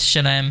מחרוזת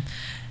שלהם,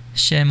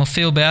 שהם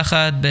הופיעו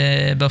ביחד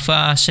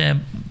בהופעה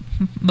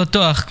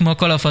שבטוח כמו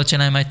כל ההופעות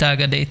שלהם הייתה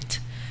אגדית.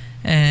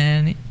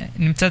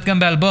 נמצאת גם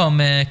באלבום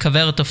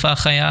כוורת הופעה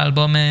חיה,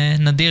 אלבום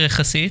נדיר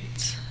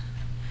יחסית,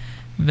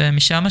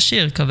 ומשם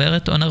השיר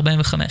כוורת און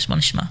 45. בוא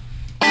נשמע.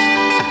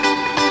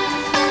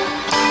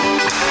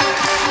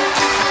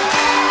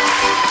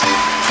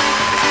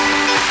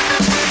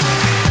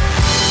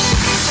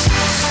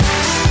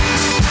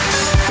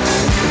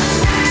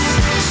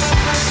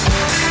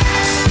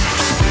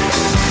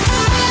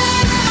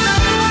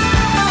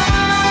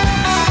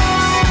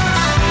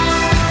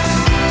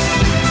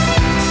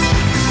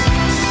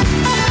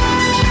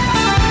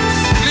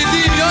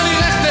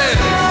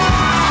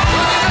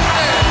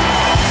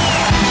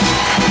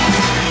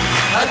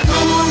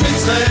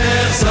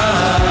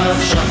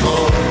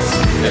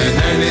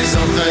 אינני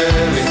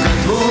זוכר אם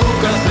כתבו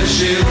כך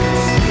בשיר,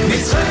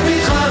 מצחק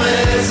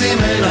מתחרז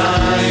עם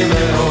עיניי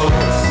ואור.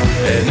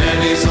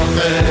 אינני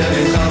זוכר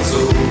אם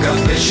חרזו כך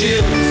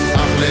בשיר,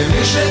 אך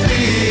למי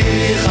שתהי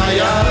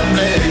חייב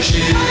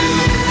להקשיב.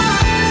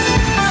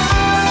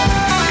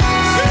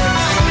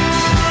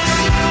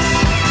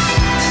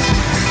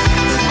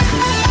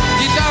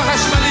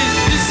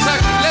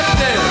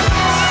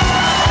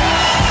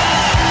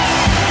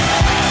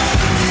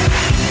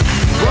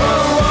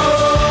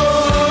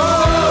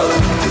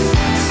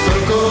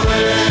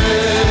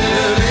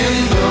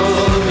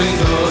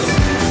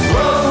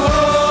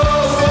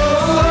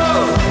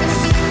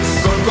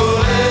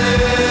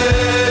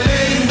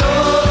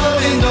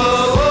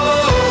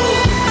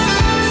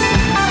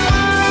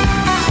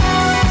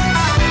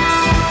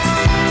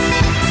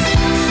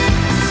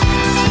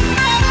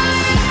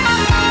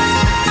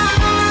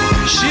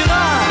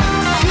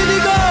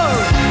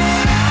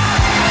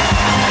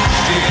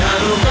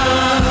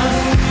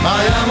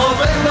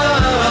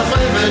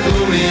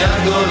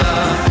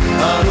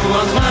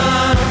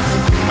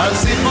 על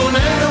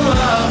סיפוננו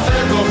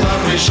האפל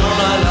כוכב ראשון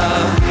עלה,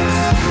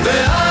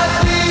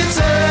 ואת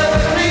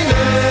ניצבת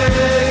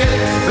מנגד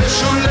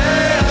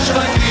בשולי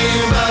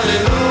השווקים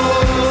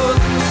בלילות,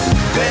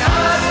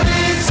 ואת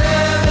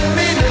ניצבת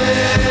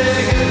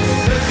מנגד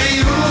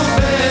בחיוך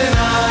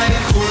בעיניים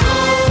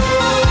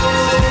כחולות.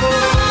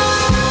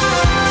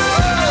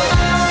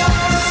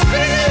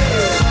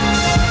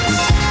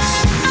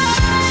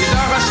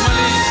 גיטרה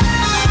חשמלית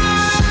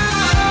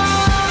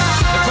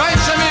אפרים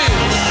שמיר.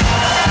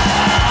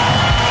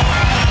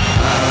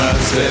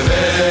 אז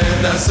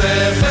בבית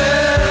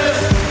הספר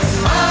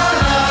על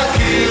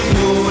הקיר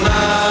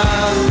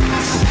תמונה,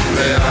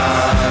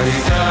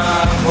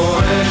 והעיקר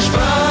חורש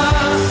בה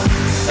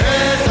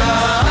את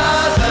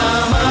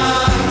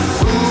האדמה,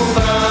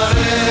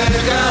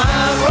 וברקע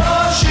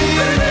ראשי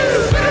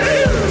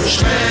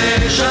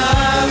שמי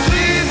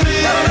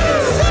שפריפרי,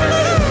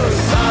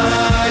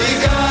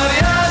 העיקר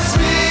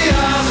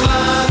יצמיח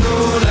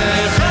לנו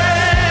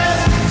לחם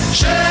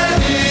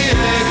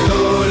שנהיה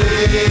גדולים.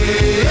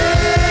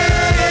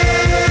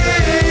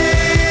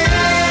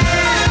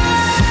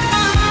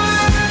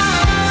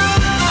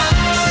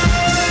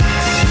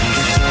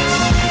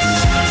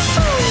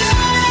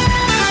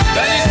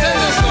 בני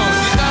סנדרסון,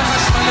 גיטרה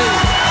חשמלית.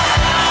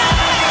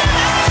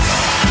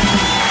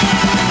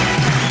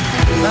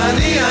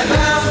 אני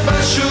ענף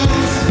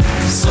פשוט,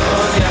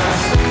 סוניה,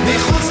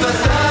 מחוץ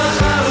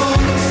לתחרות,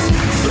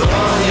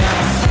 רוניה,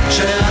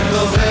 כשאת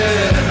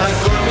עוברת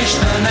הכל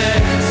משתנה,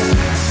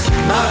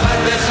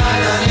 מבט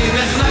אחד אני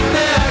נחנק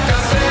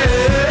מהקפה.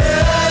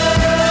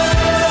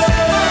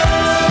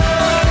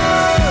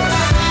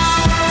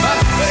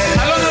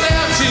 אלונה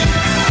ליאצ'י,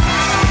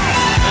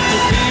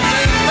 מתוקים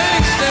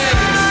לפיינשטיין.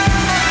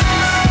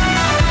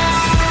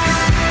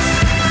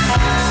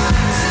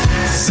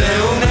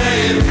 זהו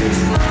נעים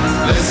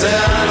וזה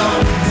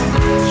אלון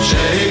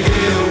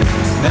שהגיעו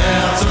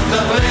מארצות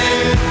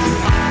הברית,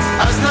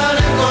 אז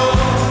נרקוד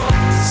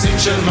סים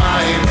של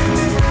מים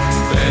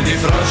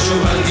ונפרוש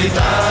שוב על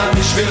גיטרה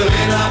בשביל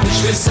רינה,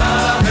 בשביל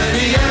שרה,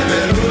 ונהיה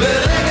ולו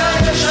לרגע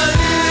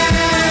ישנים.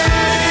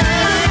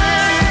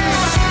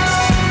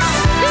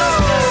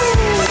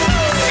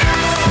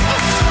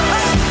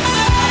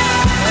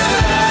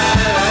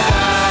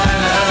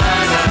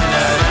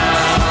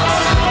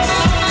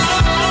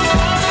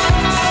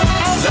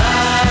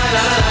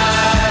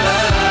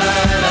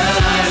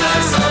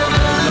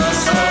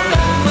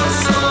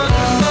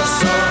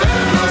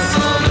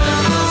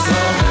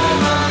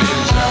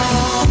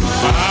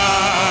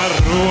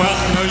 הרוח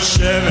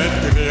נושבת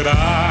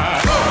גבירה,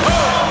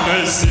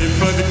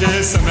 נוסיף עוד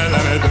קסם אל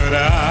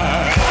המדורה.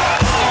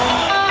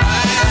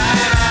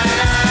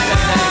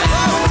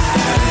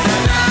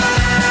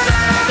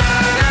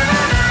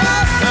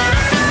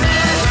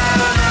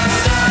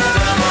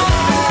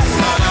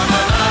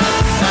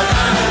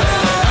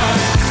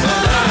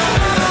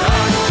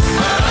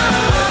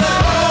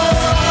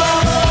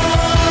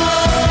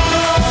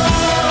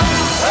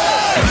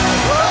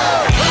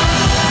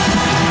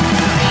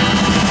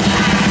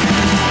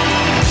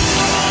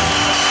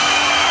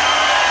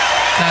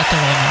 לילה טוב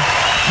רמה.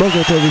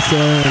 בוקר טוב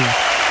ישראל.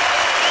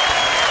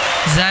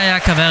 זה היה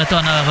כוורת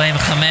אונר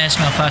 45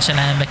 מההופעה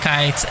שלהם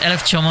בקיץ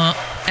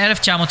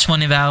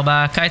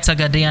 1984, קיץ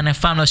אגדי, אני אף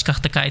פעם לא אשכח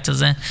את הקיץ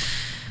הזה.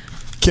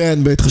 כן,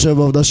 בהתחשב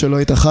בעובדה שלא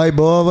היית חי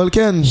בו, אבל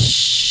כן,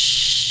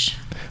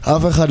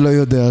 אף אחד לא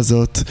יודע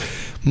זאת.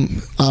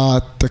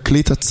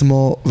 התקליט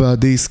עצמו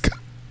והדיסק,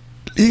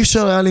 אי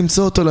אפשר היה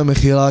למצוא אותו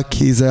למחירה,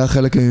 כי זה היה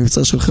חלק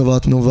ממבצע של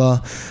חברת נובה.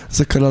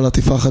 זה כלל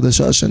עטיפה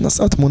חדשה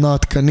שנשאה תמונה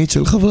עדכנית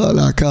של חברי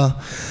הלהקה,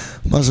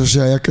 משהו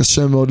שהיה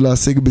קשה מאוד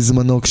להשיג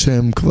בזמנו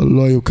כשהם כבר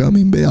לא היו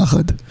קמים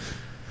ביחד.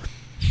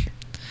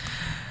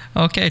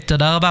 אוקיי,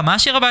 תודה רבה. מה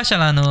השיר הבא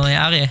שלנו,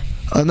 אריה?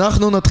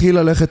 אנחנו נתחיל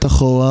ללכת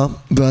אחורה,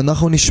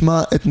 ואנחנו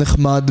נשמע את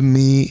נחמד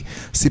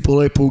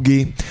מסיפורי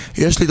פוגי.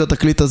 יש לי את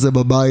התקליט הזה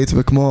בבית,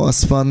 וכמו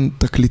אספן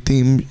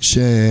תקליטים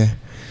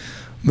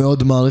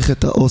שמאוד מעריך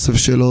את האוסף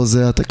שלו,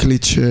 זה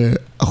התקליט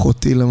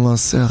שאחותי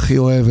למעשה הכי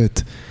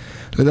אוהבת.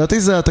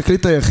 לדעתי זה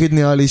התקליט היחיד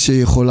נראה לי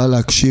שהיא יכולה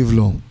להקשיב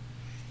לו.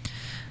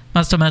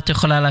 מה זאת אומרת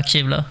יכולה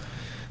להקשיב לו?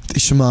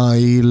 תשמע,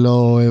 היא לא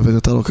אוהבת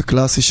את הרוק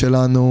הקלאסי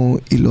שלנו,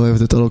 היא לא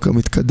אוהבת את הרוק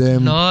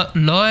המתקדם.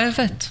 לא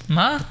אוהבת?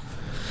 מה?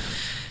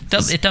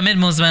 טוב, היא תמיד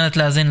מוזמנת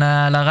להאזין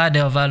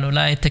לרדיו, אבל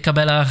אולי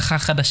תקבל הערכה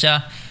חדשה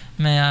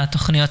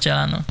מהתוכניות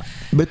שלנו.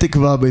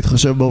 בתקווה,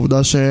 בהתחשב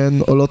בעובדה שהן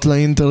עולות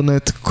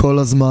לאינטרנט כל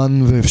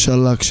הזמן, ואפשר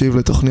להקשיב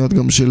לתוכניות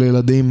גם של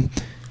ילדים.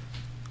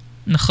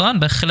 נכון,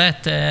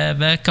 בהחלט.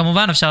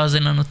 וכמובן אפשר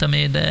להזין לנו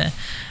תמיד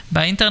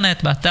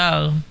באינטרנט,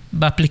 באתר,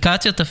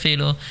 באפליקציות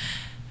אפילו.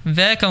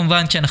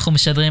 וכמובן כשאנחנו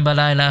משדרים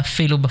בלילה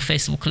אפילו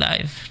בפייסבוק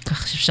לייב,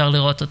 כך שאפשר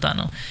לראות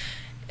אותנו.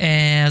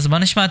 אז בוא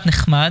נשמע את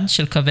נחמד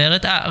של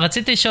כוורת.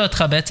 רציתי לשאול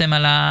אותך בעצם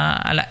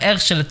על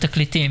הערך של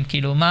התקליטים,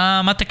 כאילו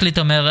מה תקליט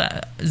אומר?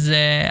 זה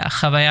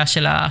החוויה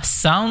של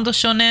הסאונד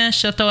השונה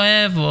שאתה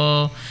אוהב,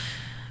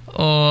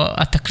 או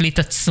התקליט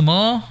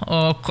עצמו,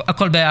 או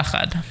הכל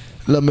ביחד?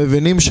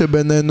 למבינים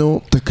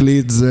שבינינו,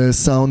 תקליט זה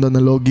סאונד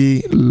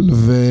אנלוגי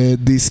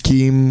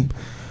ודיסקים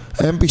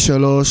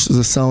MP3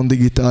 זה סאונד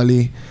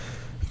דיגיטלי.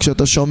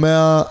 כשאתה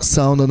שומע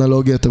סאונד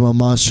אנלוגי אתה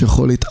ממש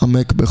יכול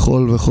להתעמק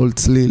בכל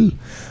צליל.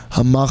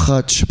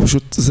 המחט,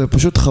 זה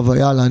פשוט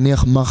חוויה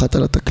להניח מחט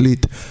על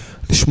התקליט,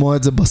 לשמוע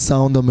את זה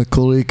בסאונד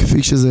המקורי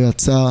כפי שזה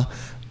יצא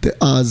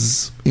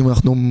אז, אם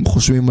אנחנו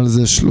חושבים על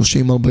זה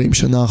 30-40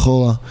 שנה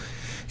אחורה.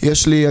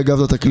 יש לי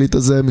אגב לתקליט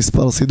הזה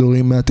מספר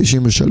סידורים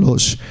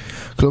 193,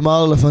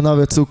 כלומר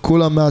לפניו יצאו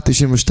כולם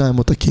 192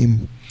 עותקים.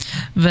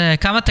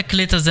 וכמה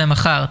תקליט הזה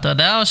מחר, אתה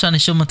יודע, או שאני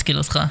שוב מתקיל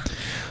אותך?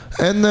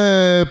 אין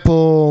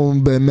פה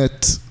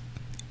באמת,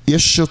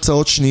 יש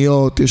הוצאות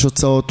שניות, יש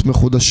הוצאות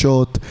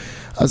מחודשות,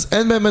 אז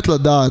אין באמת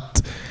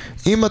לדעת.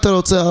 אם אתה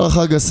רוצה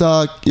הערכה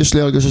גסה, יש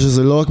לי הרגשה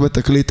שזה לא רק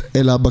בתקליט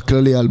אלא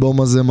בכללי.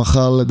 האלבום הזה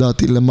מחר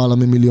לדעתי למעלה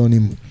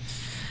ממיליונים.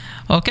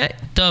 אוקיי,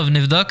 טוב,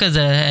 נבדוק את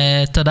זה.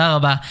 תודה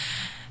רבה.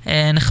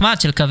 נחמד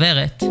של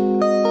כוורת.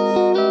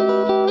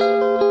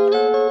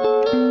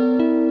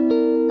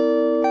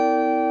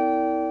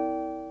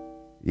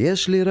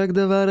 יש לי רק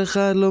דבר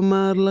אחד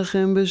לומר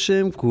לכם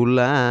בשם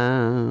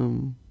כולם.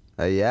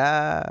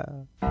 היה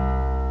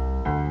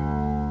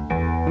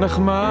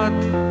נחמד,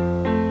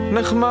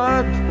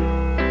 נחמד,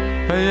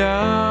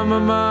 היה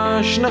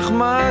ממש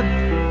נחמד.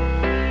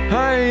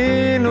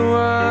 היינו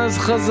אז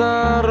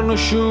חזרנו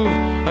שוב,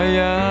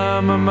 היה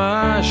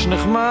ממש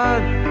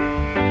נחמד.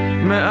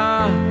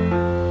 100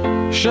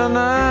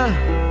 שנה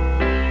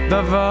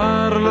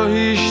דבר לא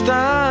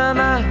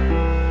השתנה,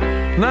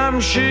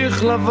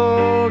 נמשיך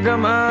לבוא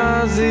גם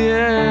אז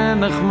יהיה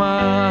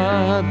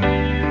נחמד.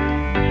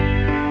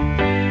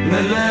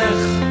 נלך,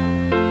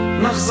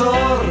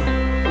 נחזור,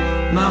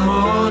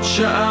 נעמוד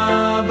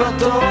שעה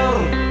בתור,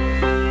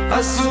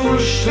 עשו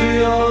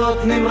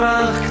שטויות,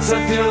 נמרח קצת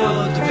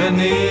יוד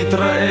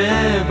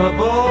ונתראה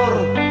בבור.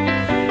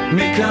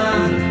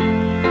 מכאן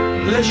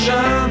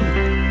לשם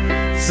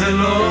זה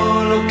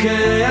לא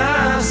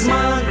לוקח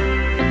זמן,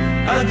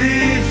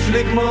 עדיף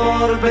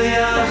לגמור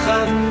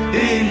ביחד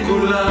עם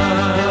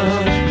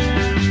כולם.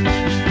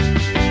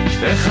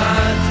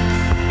 אחד,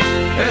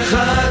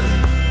 אחד,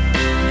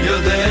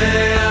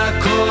 יודע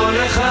כל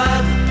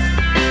אחד,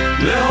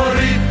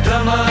 להוריד את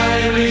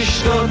המים,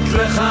 לשתות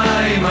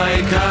לחיים,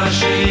 העיקר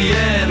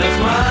שיהיה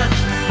נחמד.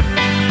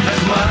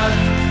 נחמד,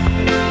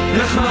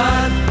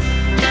 נחמד,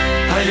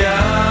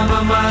 היה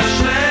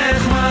ממש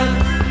נחמד,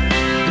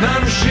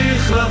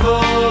 נמשיך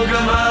לבוא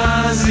גם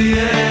אז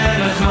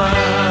יהיה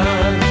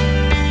נחמד.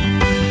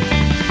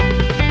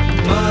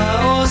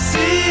 מה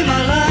עושים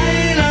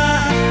הלילה?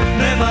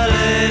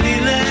 ממלא לי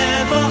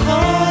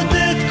לפחות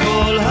את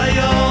כל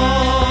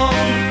היום.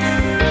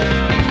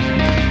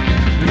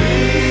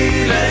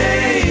 מלידה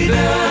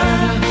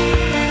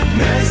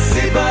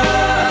מסיבה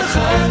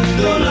אחת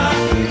גדולה,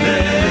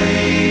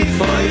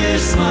 ואיפה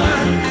יש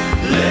זמן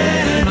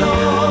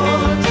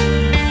ליהנות.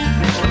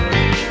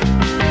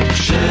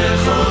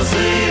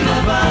 כשחוזרים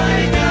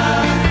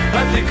הביתה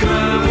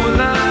התקרה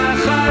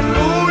מונחת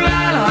מול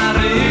על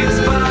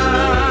הרצפה,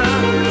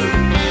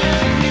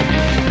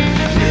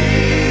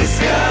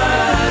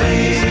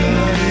 נזכרים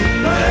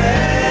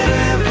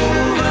בערב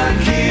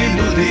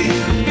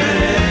ובכיבודים,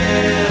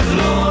 איך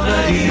לא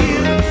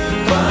נעיר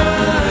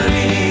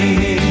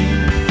פנים.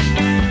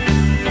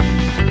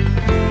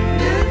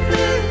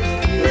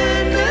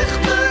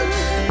 נחמד,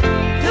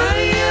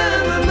 היה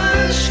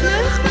ממש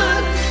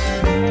נחמד.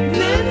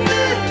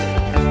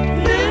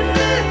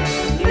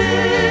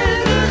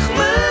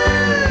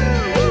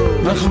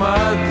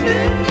 נחמד,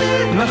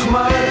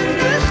 נחמד,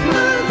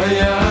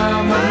 היה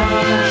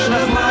ממש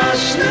נחמד.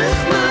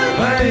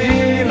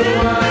 היינו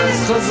אז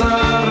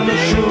חזרנו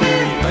שוב,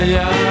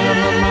 היה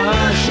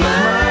ממש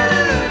נחמד.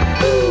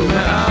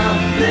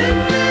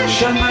 100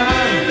 שנה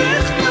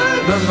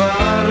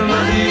דבר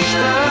לא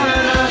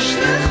השתנה,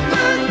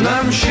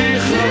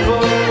 נמשיך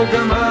לבוא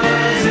גם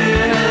אז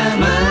יהיה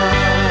נחמד.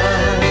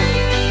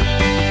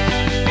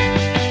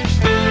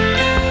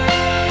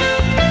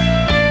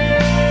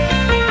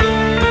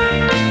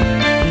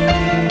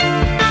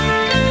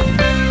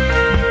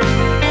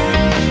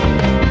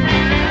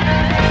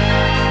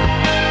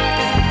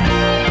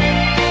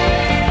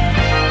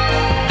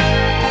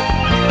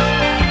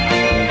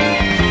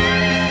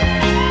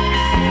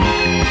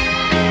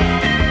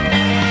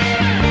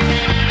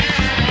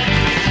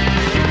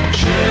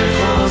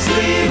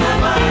 כשחוזרים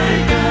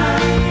הביתה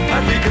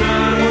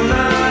התקרה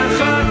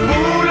מונחת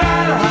מול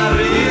על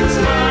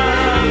הרצפה,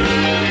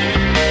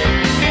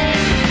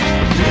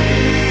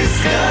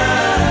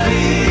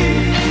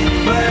 נזכרים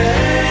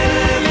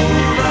בערב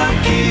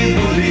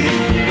ובכיבודים,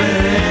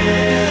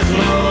 ואיך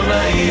לא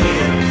נעיר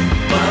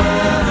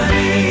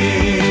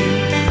פנים.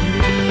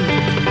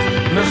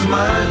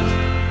 נחמד,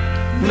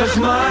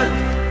 נחמד,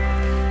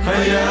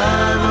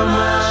 היה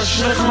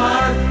ממש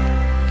נחמד.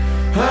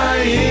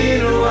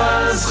 היינו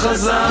אז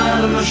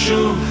חזרנו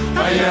שוב,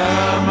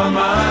 היה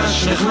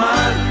ממש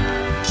נחמד.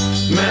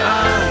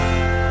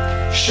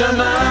 100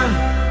 שנה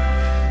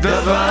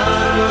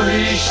דבר לא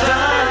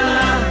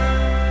השתנה,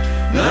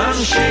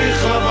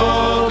 נמשיך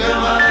לבוא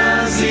גם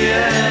אז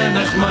יהיה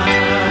נחמד.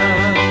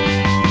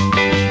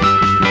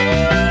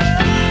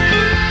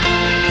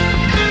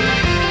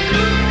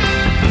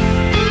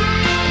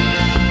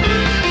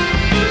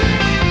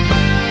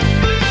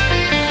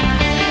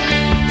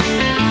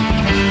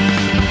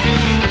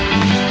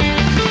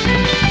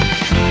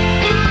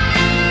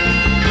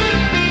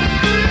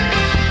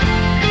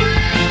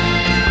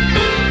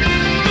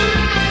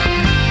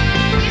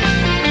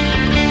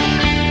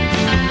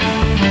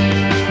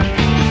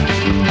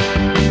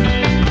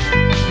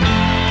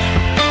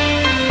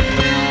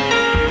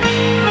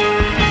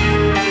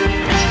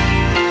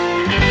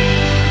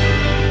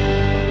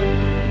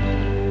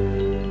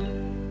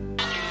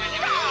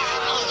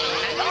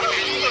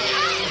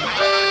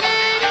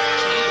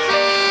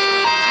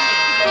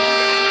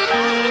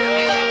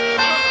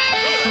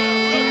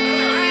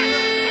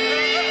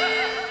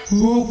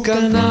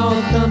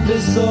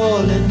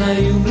 זול, הן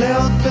היו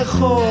מלאות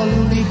בחול,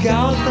 הוא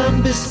ניגע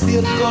אותן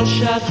בספיר כל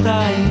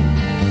שעתיים,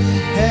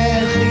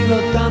 האכיל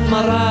אותן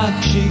מרק,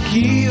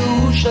 כשהגיעו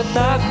הוא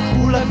שתק,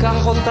 הוא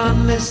לקח אותן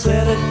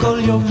לסרט כל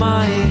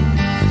יומיים,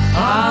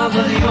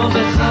 אבל יום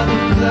אחד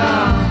הוא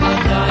קם,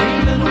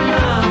 עדיין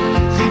מנונם,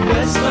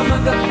 חיפש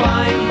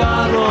למגפיים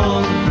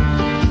בארון,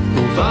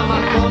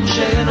 ובמקום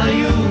שהן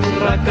היו,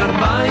 רק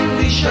 4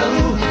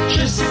 נשארו,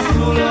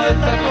 שסיפרו לו את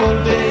הכל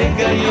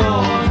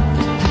בהיגיון,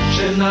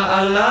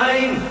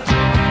 שנעליים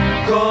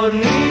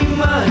קונים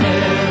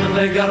מהר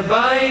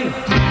וגרביים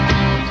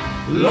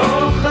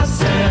לא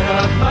חסר,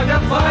 רק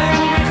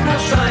מגפיים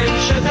ומכנסיים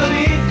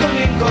שתמיד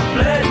קונים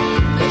קומפלט,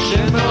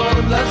 קשה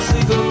מאוד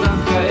להשיג אותם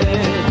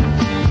כעת.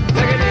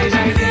 נגדי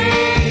נגדי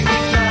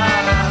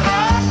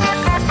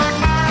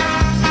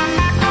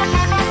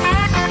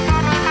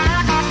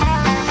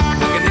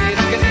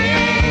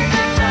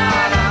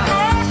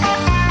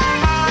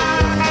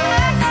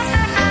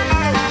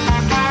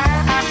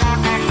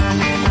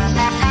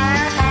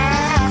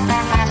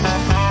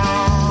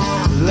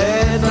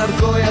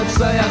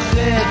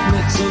יחף,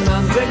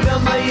 מצונן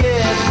וגם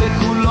עייף,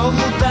 וכולו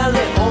מודע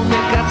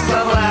לעומק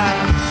הצרה,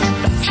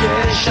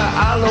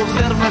 כששאל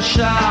עובר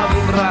ושב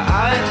אם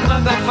ראה את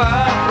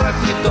מגפיו, רק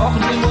מתוך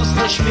נימוס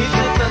נשמיט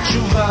את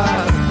התשובה.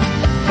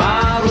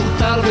 ברוך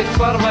טר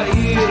בכפר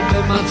בעיר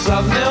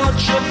במצב מאוד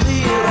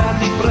שביר,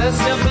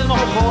 הדיפרסיה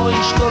במוחו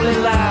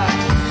השתוללה,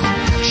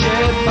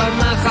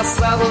 כשפנה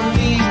חסר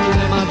אונים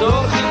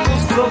למדור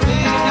חיפוש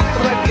קרובים,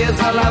 התרכז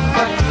עליו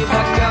בקי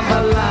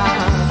בקבלה.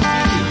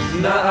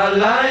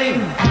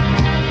 נעליים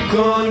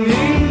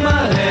קונים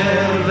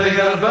מהר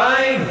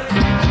וגרביים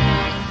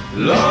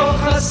לא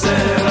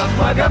חסר, אך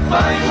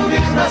מגפיים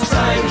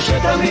ומכנסיים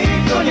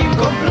שתמיד קונים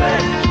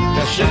קומפלט,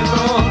 קשה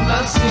מאוד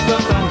להשיג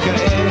אותם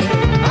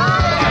כעת.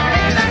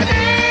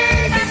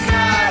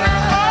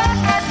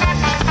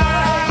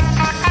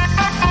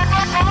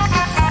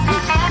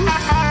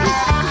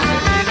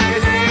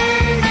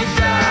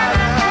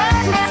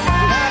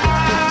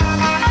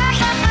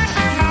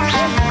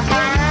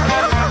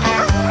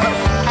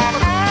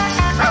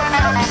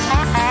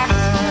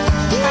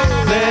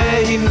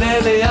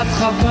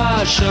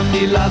 חווה שם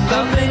מילת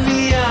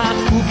המניעה,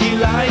 הוא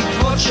גילה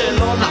עקבות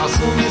שלא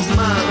נעשו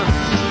מזמן,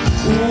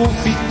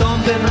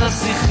 ופתאום בין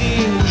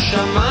השיחים הוא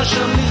שמע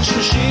שם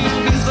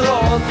לתשושים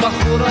בזרועות,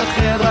 בחור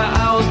אחר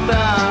ראה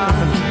אותה,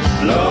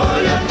 לא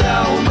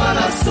ידע ומה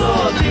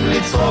לעשות, אם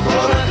לצחוק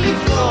או רק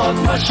לבנות,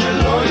 מה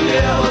שלא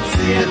יהיה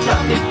הוציא את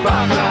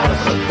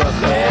המפחד,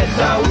 את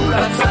ההוא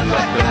לצד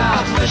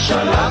לקח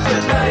ושלף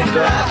את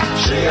האקלח,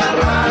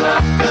 שירה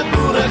עליו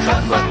כדור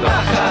אחד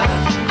בפחד.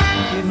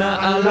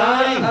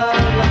 נעליים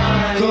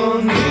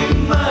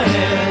קונים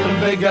מהר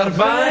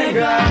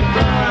וגרביים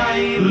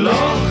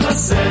לא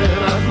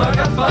חסר, רק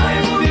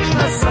מגפיים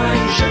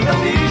ומכנסיים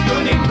שתמיד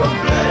קונים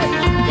קומפלט,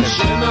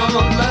 קשה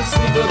מאוד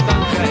להשיג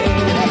אותם כעת.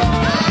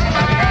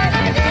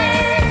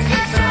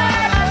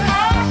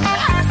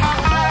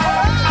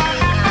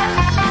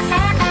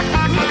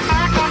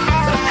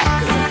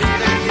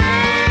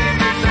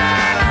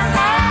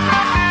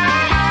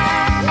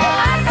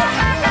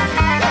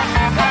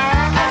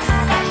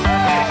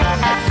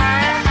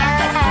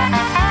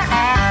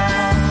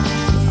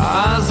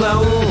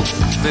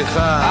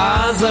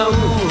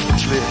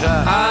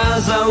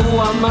 אז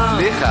ההוא אמר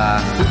סליחה,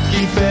 הוא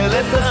קיבל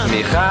את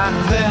הסמיכה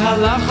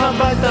והלך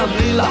הביתה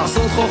בלי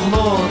לעשות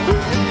חוכמות,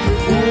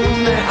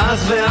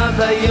 ומאז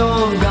ועד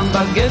היום גם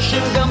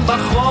בגשם גם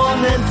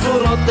בחון אין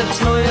תפורות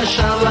אצלו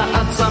ישר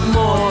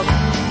לעצמות.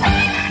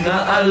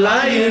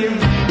 נעליים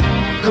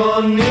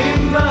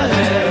קונים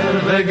מהר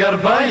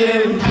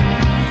וגרביים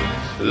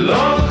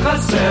לא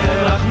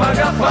חסר, אך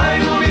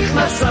מגפיים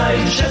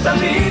ומכנסיים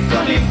שתמיד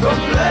קונים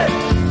קומפלט,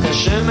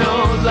 קשה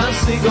מאוד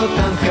להשיג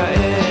אותם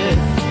כעת.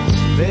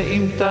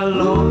 ואם אתה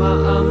לא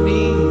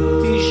מאמין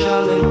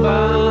תשאל את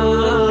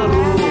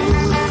ברוך.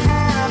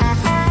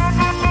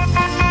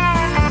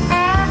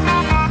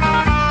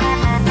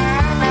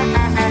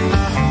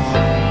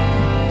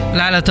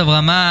 לילה טוב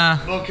רמה.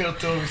 בוקר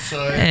טוב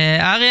ישראל.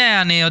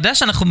 אריה, אני יודע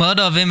שאנחנו מאוד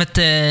אוהבים את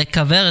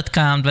כוורת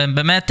כאן,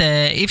 ובאמת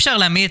אי אפשר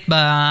להמעיט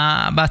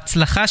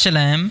בהצלחה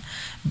שלהם,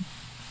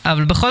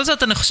 אבל בכל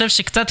זאת אני חושב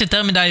שקצת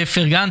יותר מדי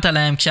פרגנת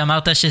להם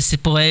כשאמרת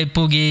שסיפורי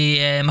פוגי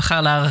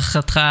מחר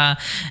להערכתך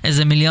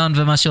איזה 1,000,000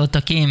 ומשהו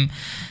עותקים.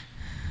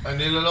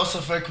 אני ללא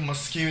ספק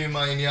מסכים עם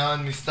העניין,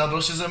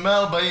 מסתבר שזה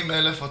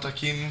 140,000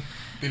 עותקים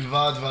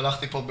בלבד,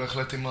 והלכתי פה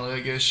בהחלט עם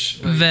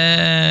הרגש.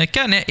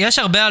 וכן, יש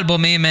הרבה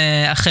אלבומים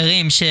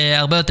אחרים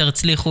שהרבה יותר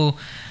הצליחו.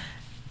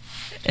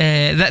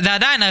 זה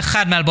עדיין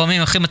אחד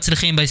מהאלבומים הכי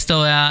מצליחים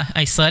בהיסטוריה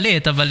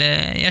הישראלית, אבל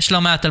יש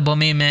לא מעט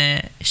אלבומים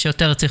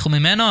שיותר הצליחו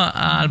ממנו.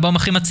 האלבום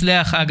הכי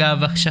מצליח, אגב,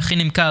 שהכי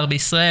נמכר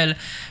בישראל,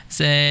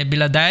 זה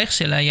בלעדייך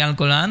של אייל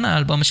גולן,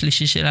 האלבום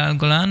השלישי של אייל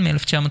גולן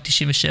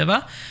מ-1997.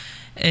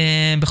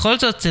 בכל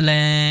זאת,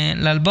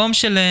 לאלבום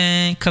של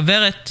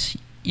כוורת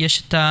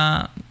יש את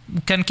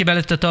הוא כן קיבל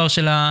את התואר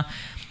של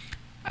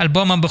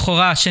האלבום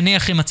הבכורה השני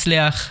הכי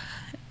מצליח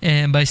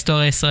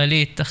בהיסטוריה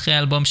הישראלית, אחרי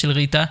האלבום של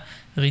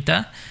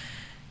ריטה.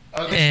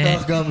 אל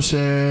תשכח גם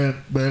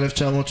שב-1973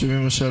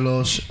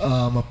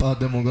 המפה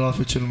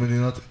הדמוגרפית של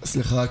מדינת,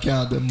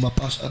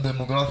 המפה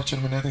הדמוגרפית של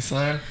מדינת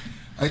ישראל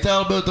הייתה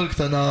הרבה יותר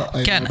קטנה,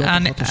 הייתה הרבה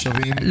פחות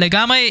תושבים.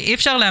 לגמרי אי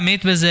אפשר להעמיד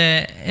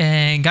בזה,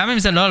 גם אם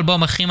זה לא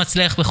אלבום הכי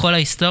מצליח בכל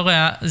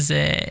ההיסטוריה,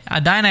 זה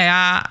עדיין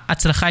היה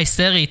הצלחה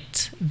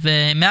היסטרית,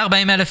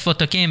 ו140,000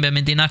 עותקים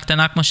במדינה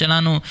קטנה כמו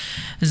שלנו,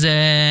 זה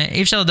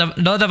אי אפשר,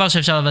 לא דבר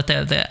שאפשר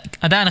לבטל, זה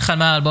עדיין אחד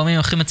מהאלבומים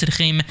הכי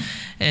מצליחים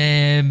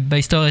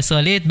בהיסטוריה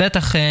הישראלית,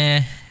 בטח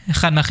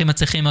אחד מהכי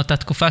מצליחים מאותה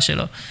תקופה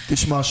שלו.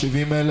 תשמע,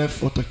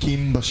 70,000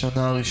 עותקים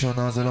בשנה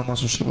הראשונה, זה לא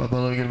משהו שבא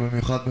ברגל,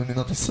 במיוחד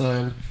במדינת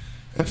ישראל.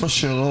 איפה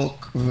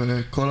שרוק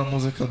וכל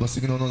המוזיקה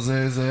בסגנון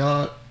הזה, זה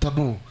היה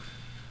טאבו.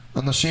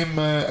 אנשים,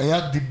 היה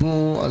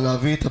דיבור על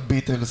להביא את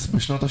הביטלס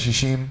בשנות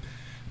ה-60,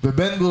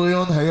 ובן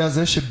גוריון היה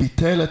זה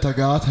שביטל את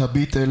הגעת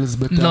הביטלס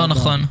בתאדם. לא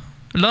נכון.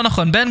 לא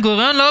נכון. בן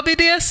גוריון לא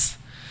BDS?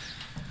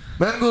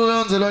 בן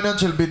גוריון זה לא עניין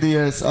של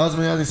BDS. אז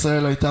מדינת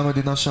ישראל הייתה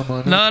מדינה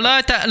שמרנית.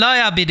 לא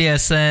היה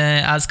BDS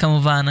אז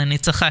כמובן. אני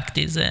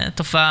צחקתי. זה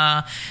תופעה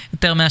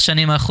יותר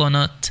מהשנים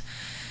האחרונות.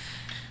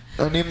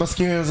 אני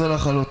מסכים עם זה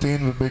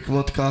לחלוטין,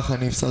 ובעקבות כך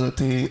אני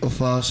הפסדתי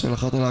הופעה של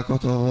אחת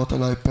הלהקות האהובות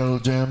עליי, פרל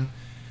ג'ם.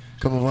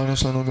 כמובן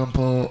יש לנו גם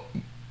פה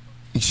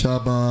אישה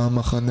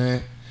במחנה,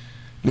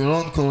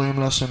 לירון קוראים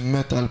לה,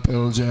 שמתה על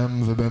פרל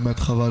ג'ם, ובאמת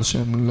חבל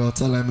שהם לא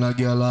יצא להם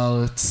להגיע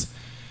לארץ.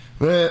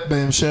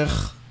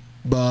 ובהמשך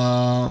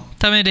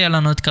תמיד יהיה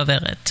לנו את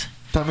כוורת.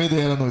 תמיד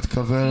יהיה לנו את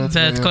כוורת.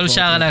 ואת כל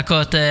שאר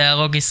הלהקות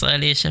הרוג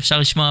ישראלי שאפשר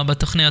לשמוע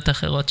בתוכניות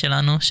האחרות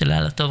שלנו, של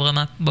לילה טוב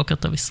רמת בוקר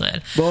טוב ישראל.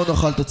 בואו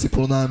נאכל את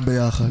הציפורניים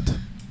ביחד.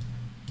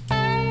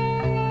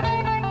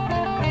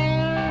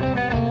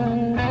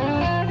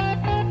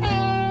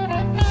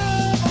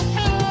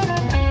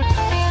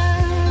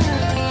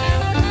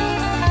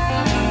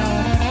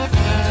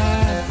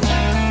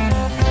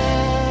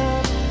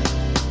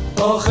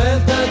 אוכל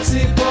את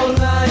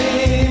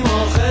הציפורניים,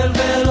 אוכל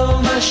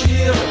ולא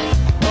משאיר,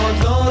 עוד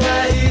לא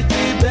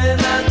ראיתי בן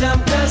אדם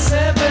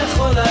כזה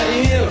בכל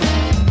העיר.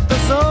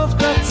 תאסוף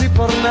את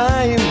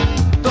הציפורניים,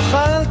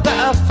 תאכל את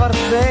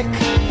האפרסק,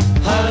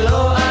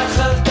 הלא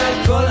אכלת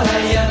כל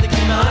היד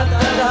כמעט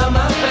עד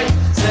המרפק.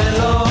 זה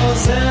לא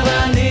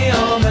עוזר, אני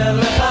אומר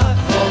לך,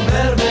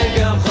 אומר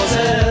וגם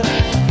חוזר.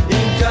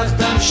 אם כך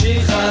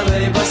תמשיך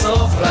הרי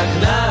בסוף רק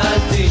נא אל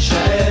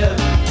תישאר.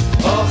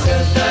 אוכל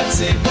את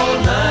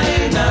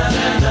הציפורניים, נה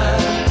נה נה,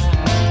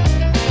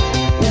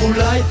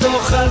 אולי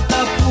תאכל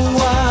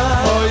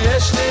תפוח, או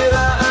יש לי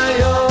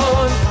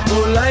רעיון,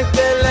 אולי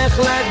תלך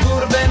לגור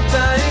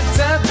בינתיים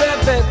קצת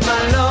בבית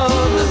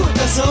מלון.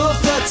 תאסוף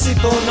את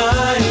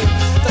הציפורניים,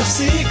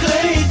 תפסיק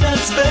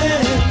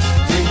להתעצבן,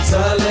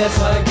 תמצא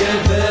לך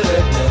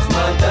גברת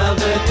נחמדה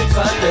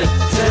ותתחתן.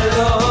 זה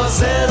לא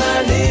עוזר,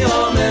 אני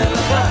אומר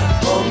לך,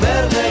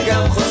 אומר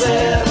וגם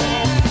חוזר.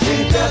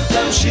 אם כך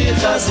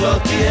תמשיך אז לא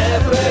תהיה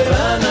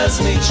ברירה,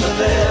 נזמין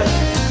שוטר.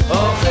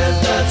 אוכל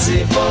את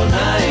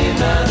הציפורניים,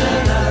 נה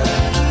נה נה.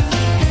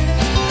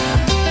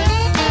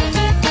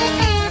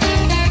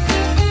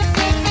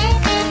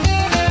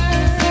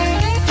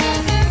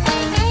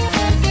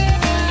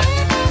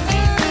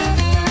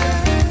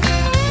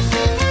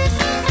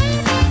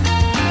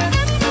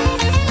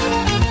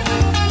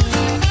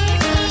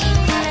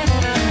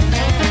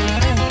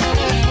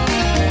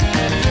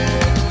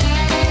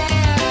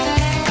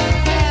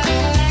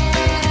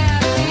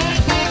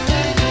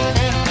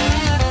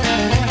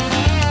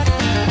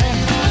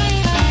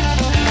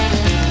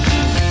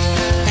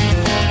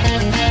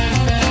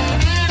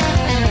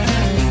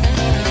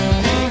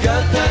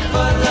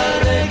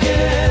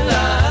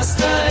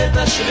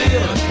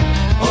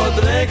 עוד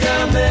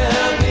רגע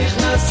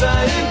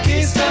מהמכנסיים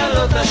כיסה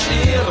לא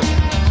תשאיר.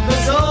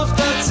 תעזוב את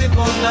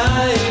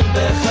הציפורניים,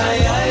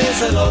 בחיי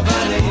זה לא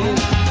בנים.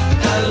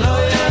 אתה לא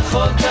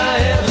יכול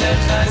תאר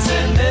לך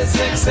איזה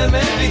נזק זה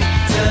מביא.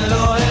 זה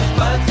לא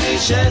אכפת לי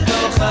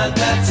שתאכל את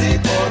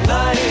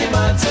הציפורניים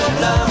עד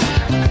סובלם,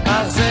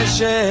 אך זה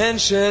שהן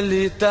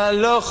שלי אתה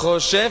לא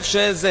חושב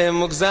שזה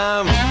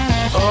מוגזם.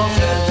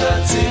 אוכל את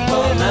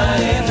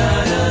הציפורניים,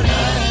 נה נה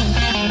נה.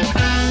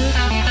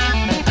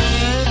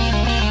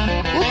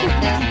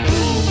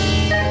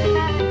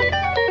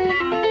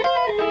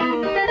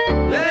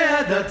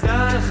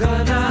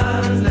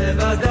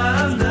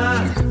 לבדם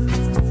נח,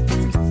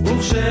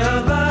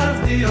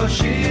 וכשעברתי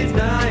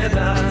הושיטה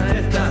ידה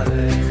את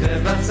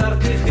הרכב,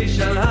 עצרתי חיש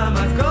על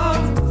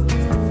המקום,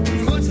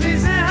 חוץ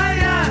מזה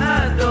היה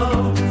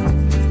אדום.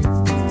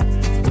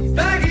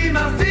 דגים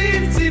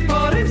עפים,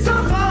 ציפורים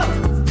שוחות,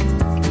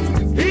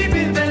 היא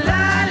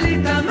בלבלה לי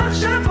את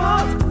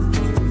המחשבות.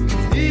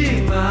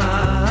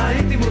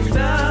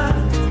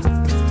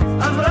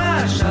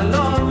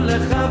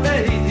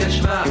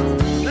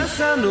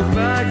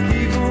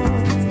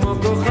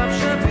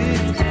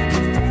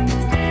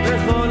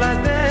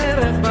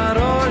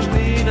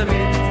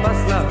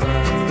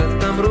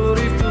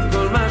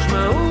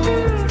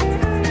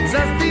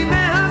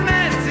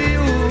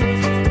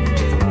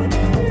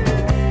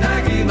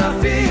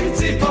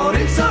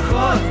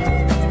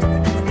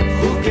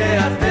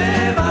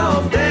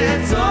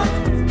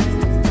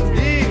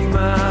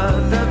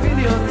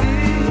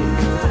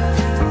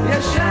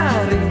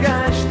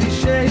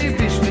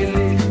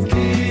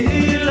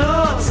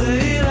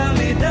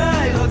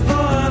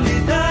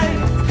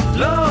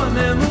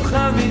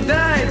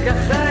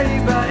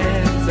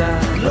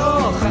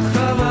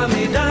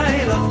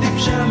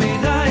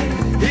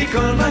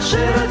 מה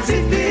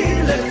שרציתי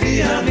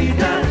לפי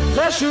המידה.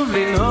 חשוב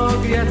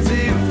לנהוג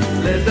יציב,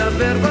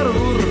 לדבר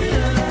ברור,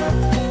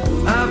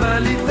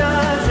 אבל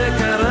איתה זה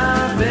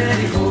קרה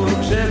באיחור.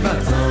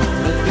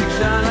 כשבצומת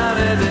ביקשה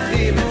לרדת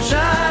אם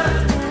אפשר,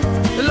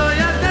 לא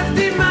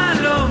ידעתי מה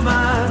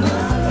לומר.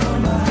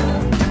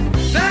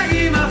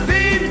 דגים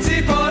עפים,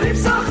 ציפורים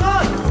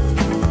שחות,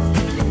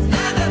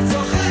 נדב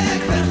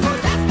צוחק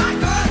וחוטף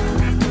מכות.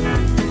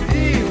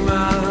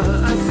 אמא,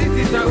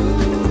 עשיתי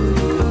טעות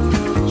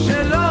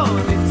שלא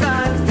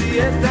ניצלתי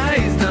את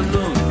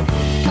ההזדמנות.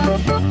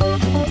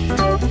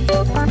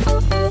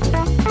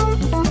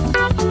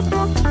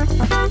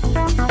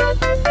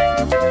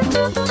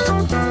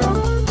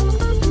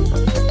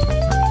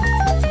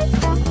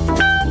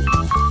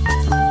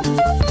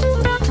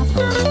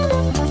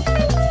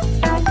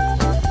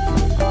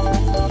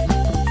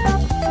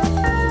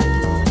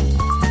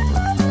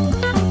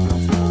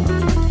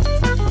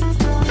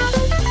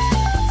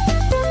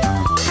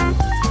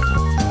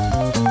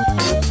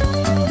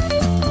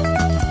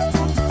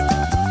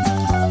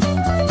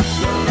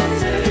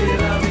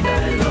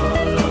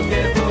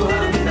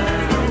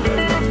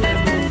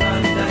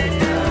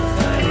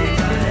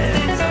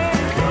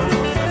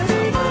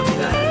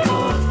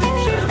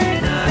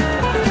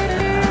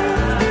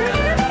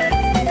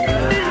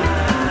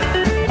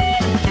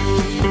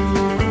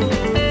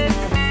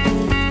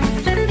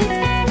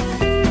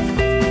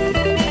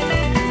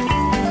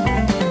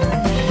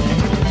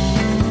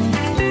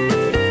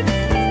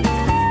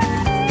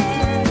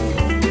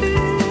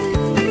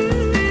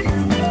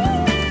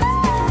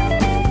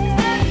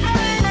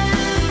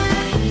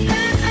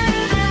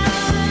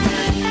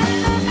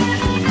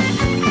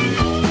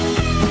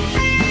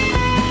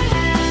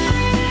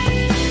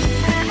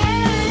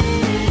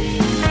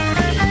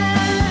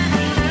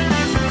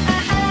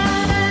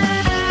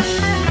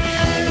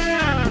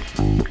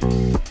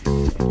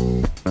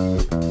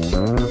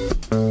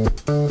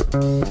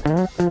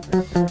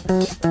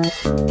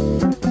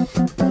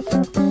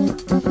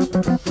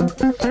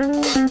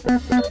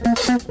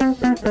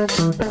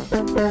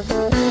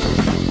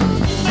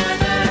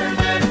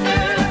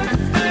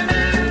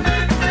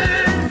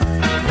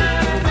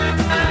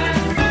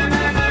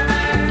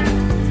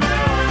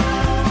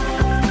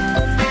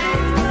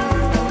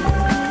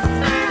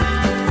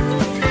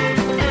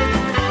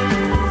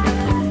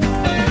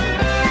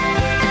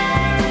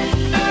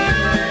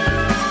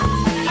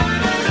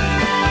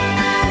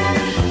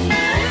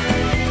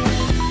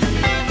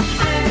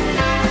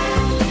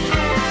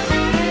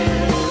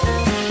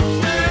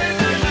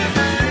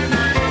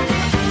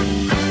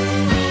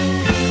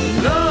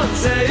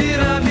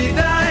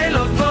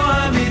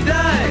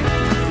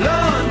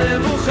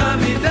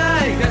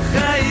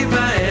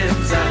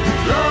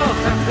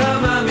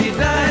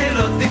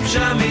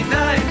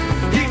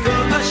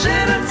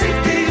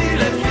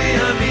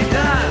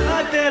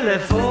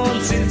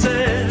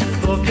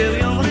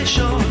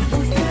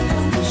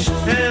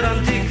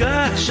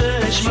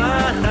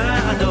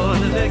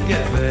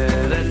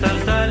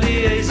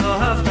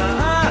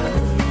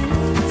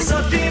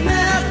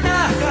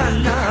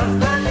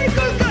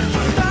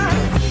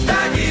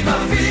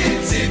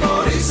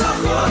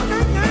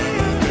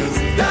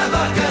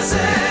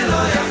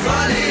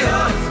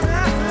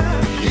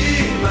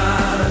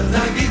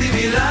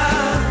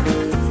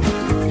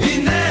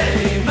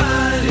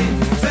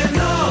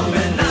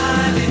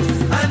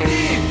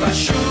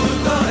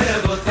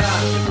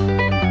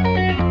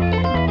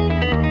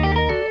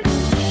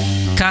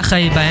 ככה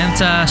היא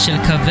באמצע של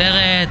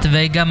כברת,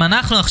 וגם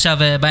אנחנו עכשיו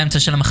באמצע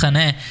של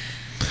המחנה.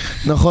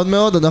 נכון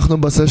מאוד,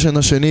 אנחנו בסשן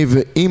השני,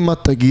 ואם את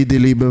תגידי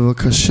לי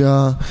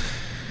בבקשה,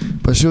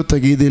 פשוט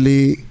תגידי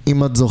לי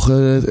אם את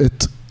זוכרת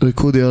את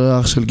ריקוד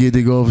ירח של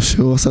גידי גוב,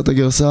 שהוא עשה את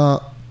הגרסה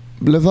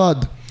לבד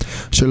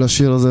של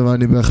השיר הזה,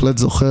 ואני בהחלט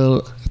זוכר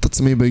את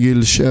עצמי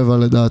בגיל 7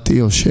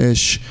 לדעתי או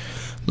 6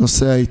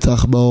 נוסע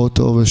איתך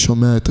באוטו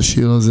ושומע את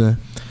השיר הזה.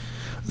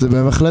 זה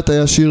בהחלט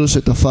היה שיר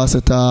שתפס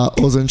את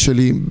האוזן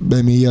שלי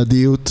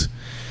במיידיות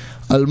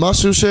על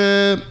משהו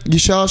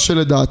שגישה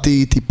שלדעתי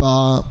היא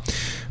טיפה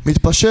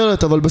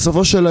מתפשרת, אבל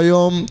בסופו של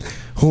היום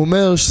הוא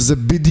אומר שזה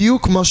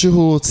בדיוק מה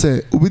שהוא רוצה,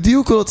 הוא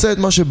בדיוק רוצה את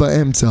מה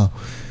שבאמצע.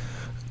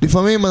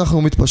 לפעמים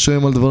אנחנו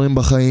מתפשרים על דברים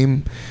בחיים,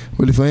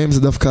 ולפעמים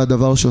זה דווקא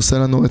הדבר שעושה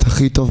לנו את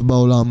הכי טוב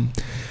בעולם.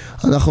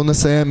 אנחנו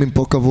נסיים עם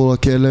פה קבור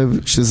הכלב,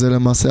 שזה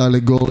למעשה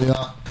אלגוריה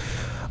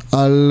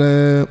על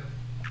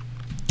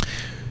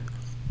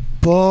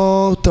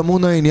פה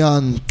טמון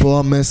העניין, פה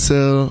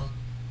המסר,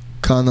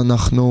 כאן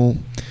אנחנו,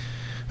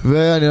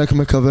 ואני רק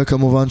מקווה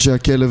כמובן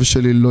שהכלב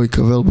שלי לא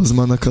יקבר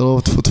בזמן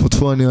הקרוב. טפו טפו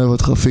טפו, אני אוהב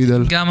אותך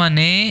פידל. גם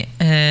אני.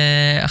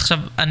 עכשיו,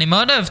 אני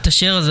מאוד אוהב את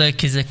השיר הזה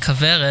כי זה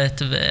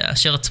כברת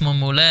והשיר עצמו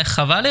מעולה.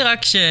 חבל לי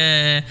רק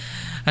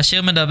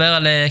שהשיר מדבר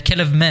על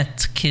כלב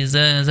מת, כי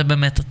זה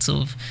באמת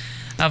עצוב.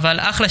 אבל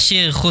אחלה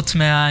שיר חוץ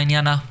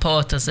מהעניין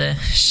הפעוט הזה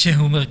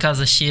שהוא מרכז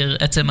השיר,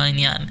 עצם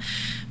העניין.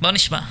 בוא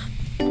נשמע.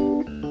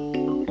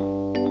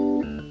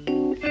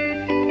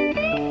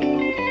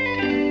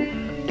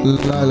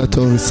 לילה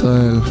טוב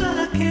ישראל.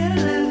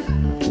 הכלב,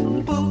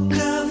 פה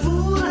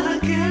קבור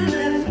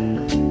הכלב,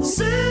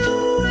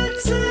 זהו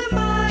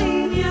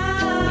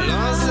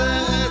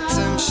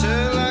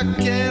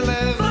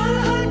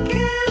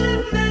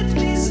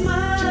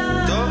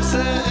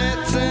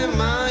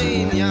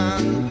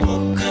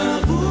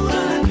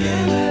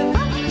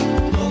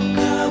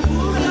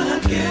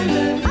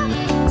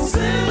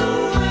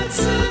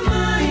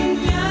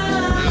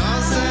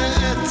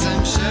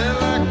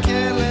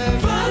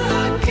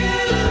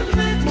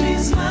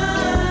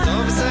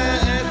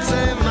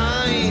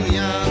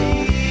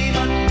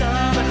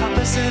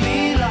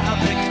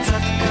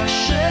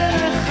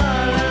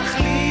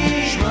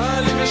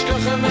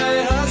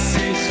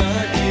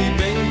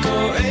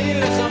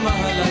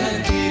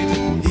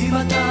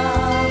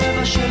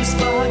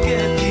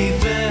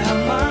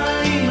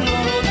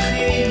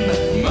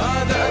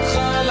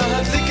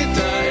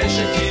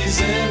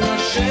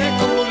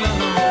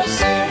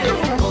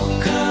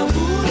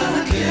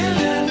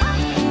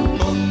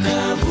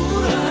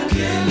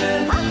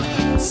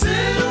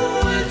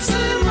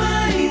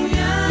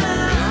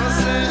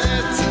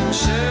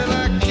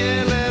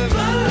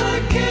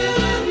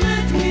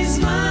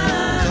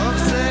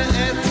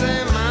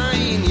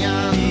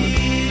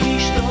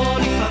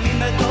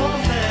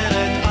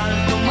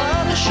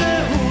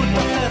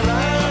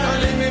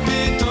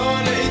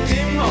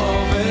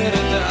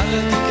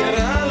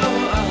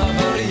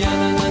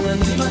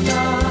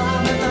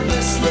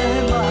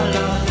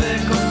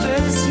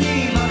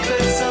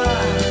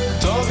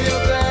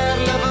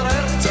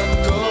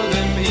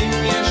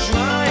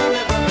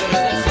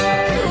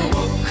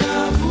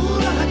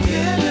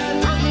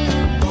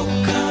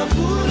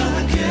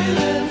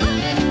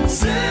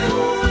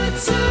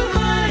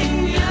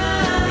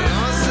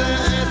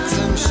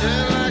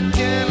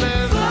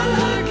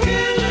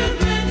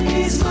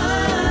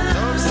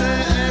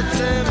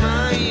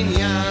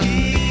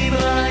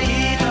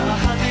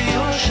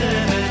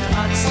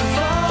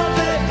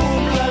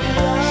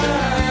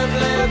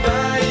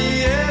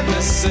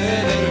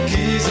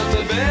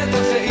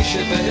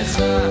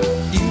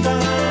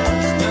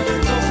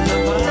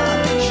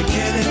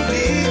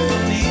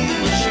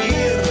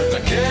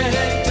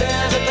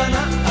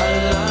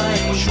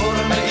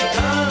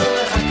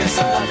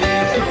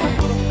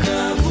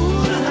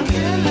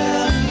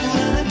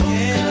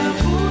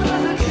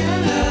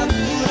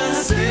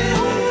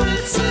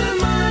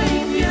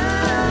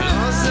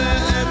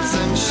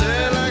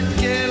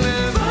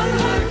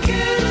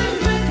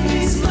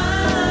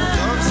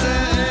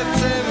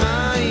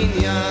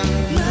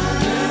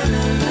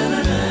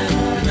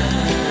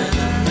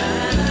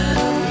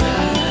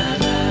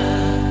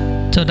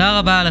תודה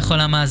רבה לכל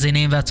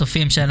המאזינים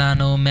והצופים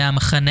שלנו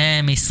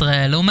מהמחנה,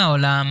 מישראל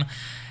ומהעולם.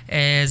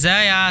 זה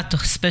היה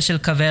ספיישל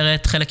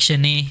כברת, חלק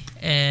שני,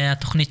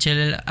 התוכנית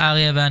של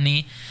אריה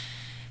ואני.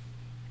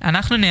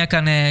 אנחנו נהיה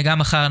כאן גם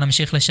מחר,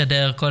 נמשיך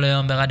לשדר כל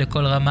היום ברדיו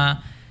כל רמה.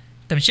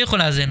 תמשיכו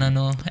להזין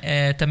לנו,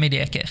 תמיד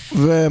יהיה כיף.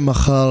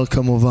 ומחר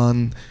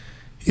כמובן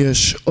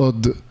יש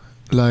עוד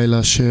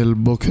לילה של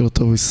בוקר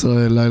טוב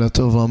ישראל, לילה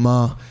טוב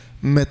רמה,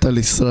 מטל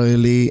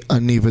ישראלי,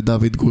 אני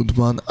ודוד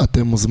גודמן,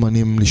 אתם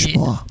מוזמנים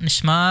לשמוע.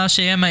 נשמע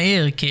שיהיה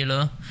מהיר, כאילו.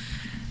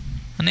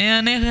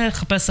 אני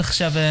אחפש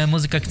עכשיו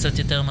מוזיקה קצת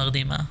יותר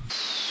מרדימה.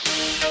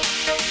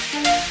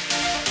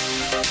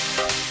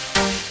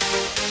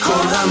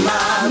 כל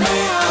רמה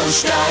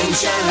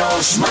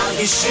 102.3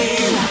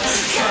 מרגישים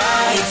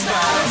קיץ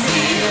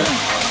באוויר.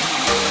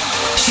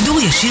 שידור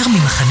ישיר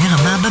ממחנה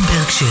רמה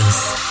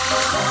בברקשירס.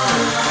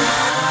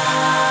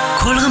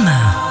 כל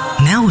רמה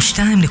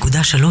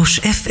 102.3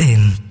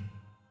 FM.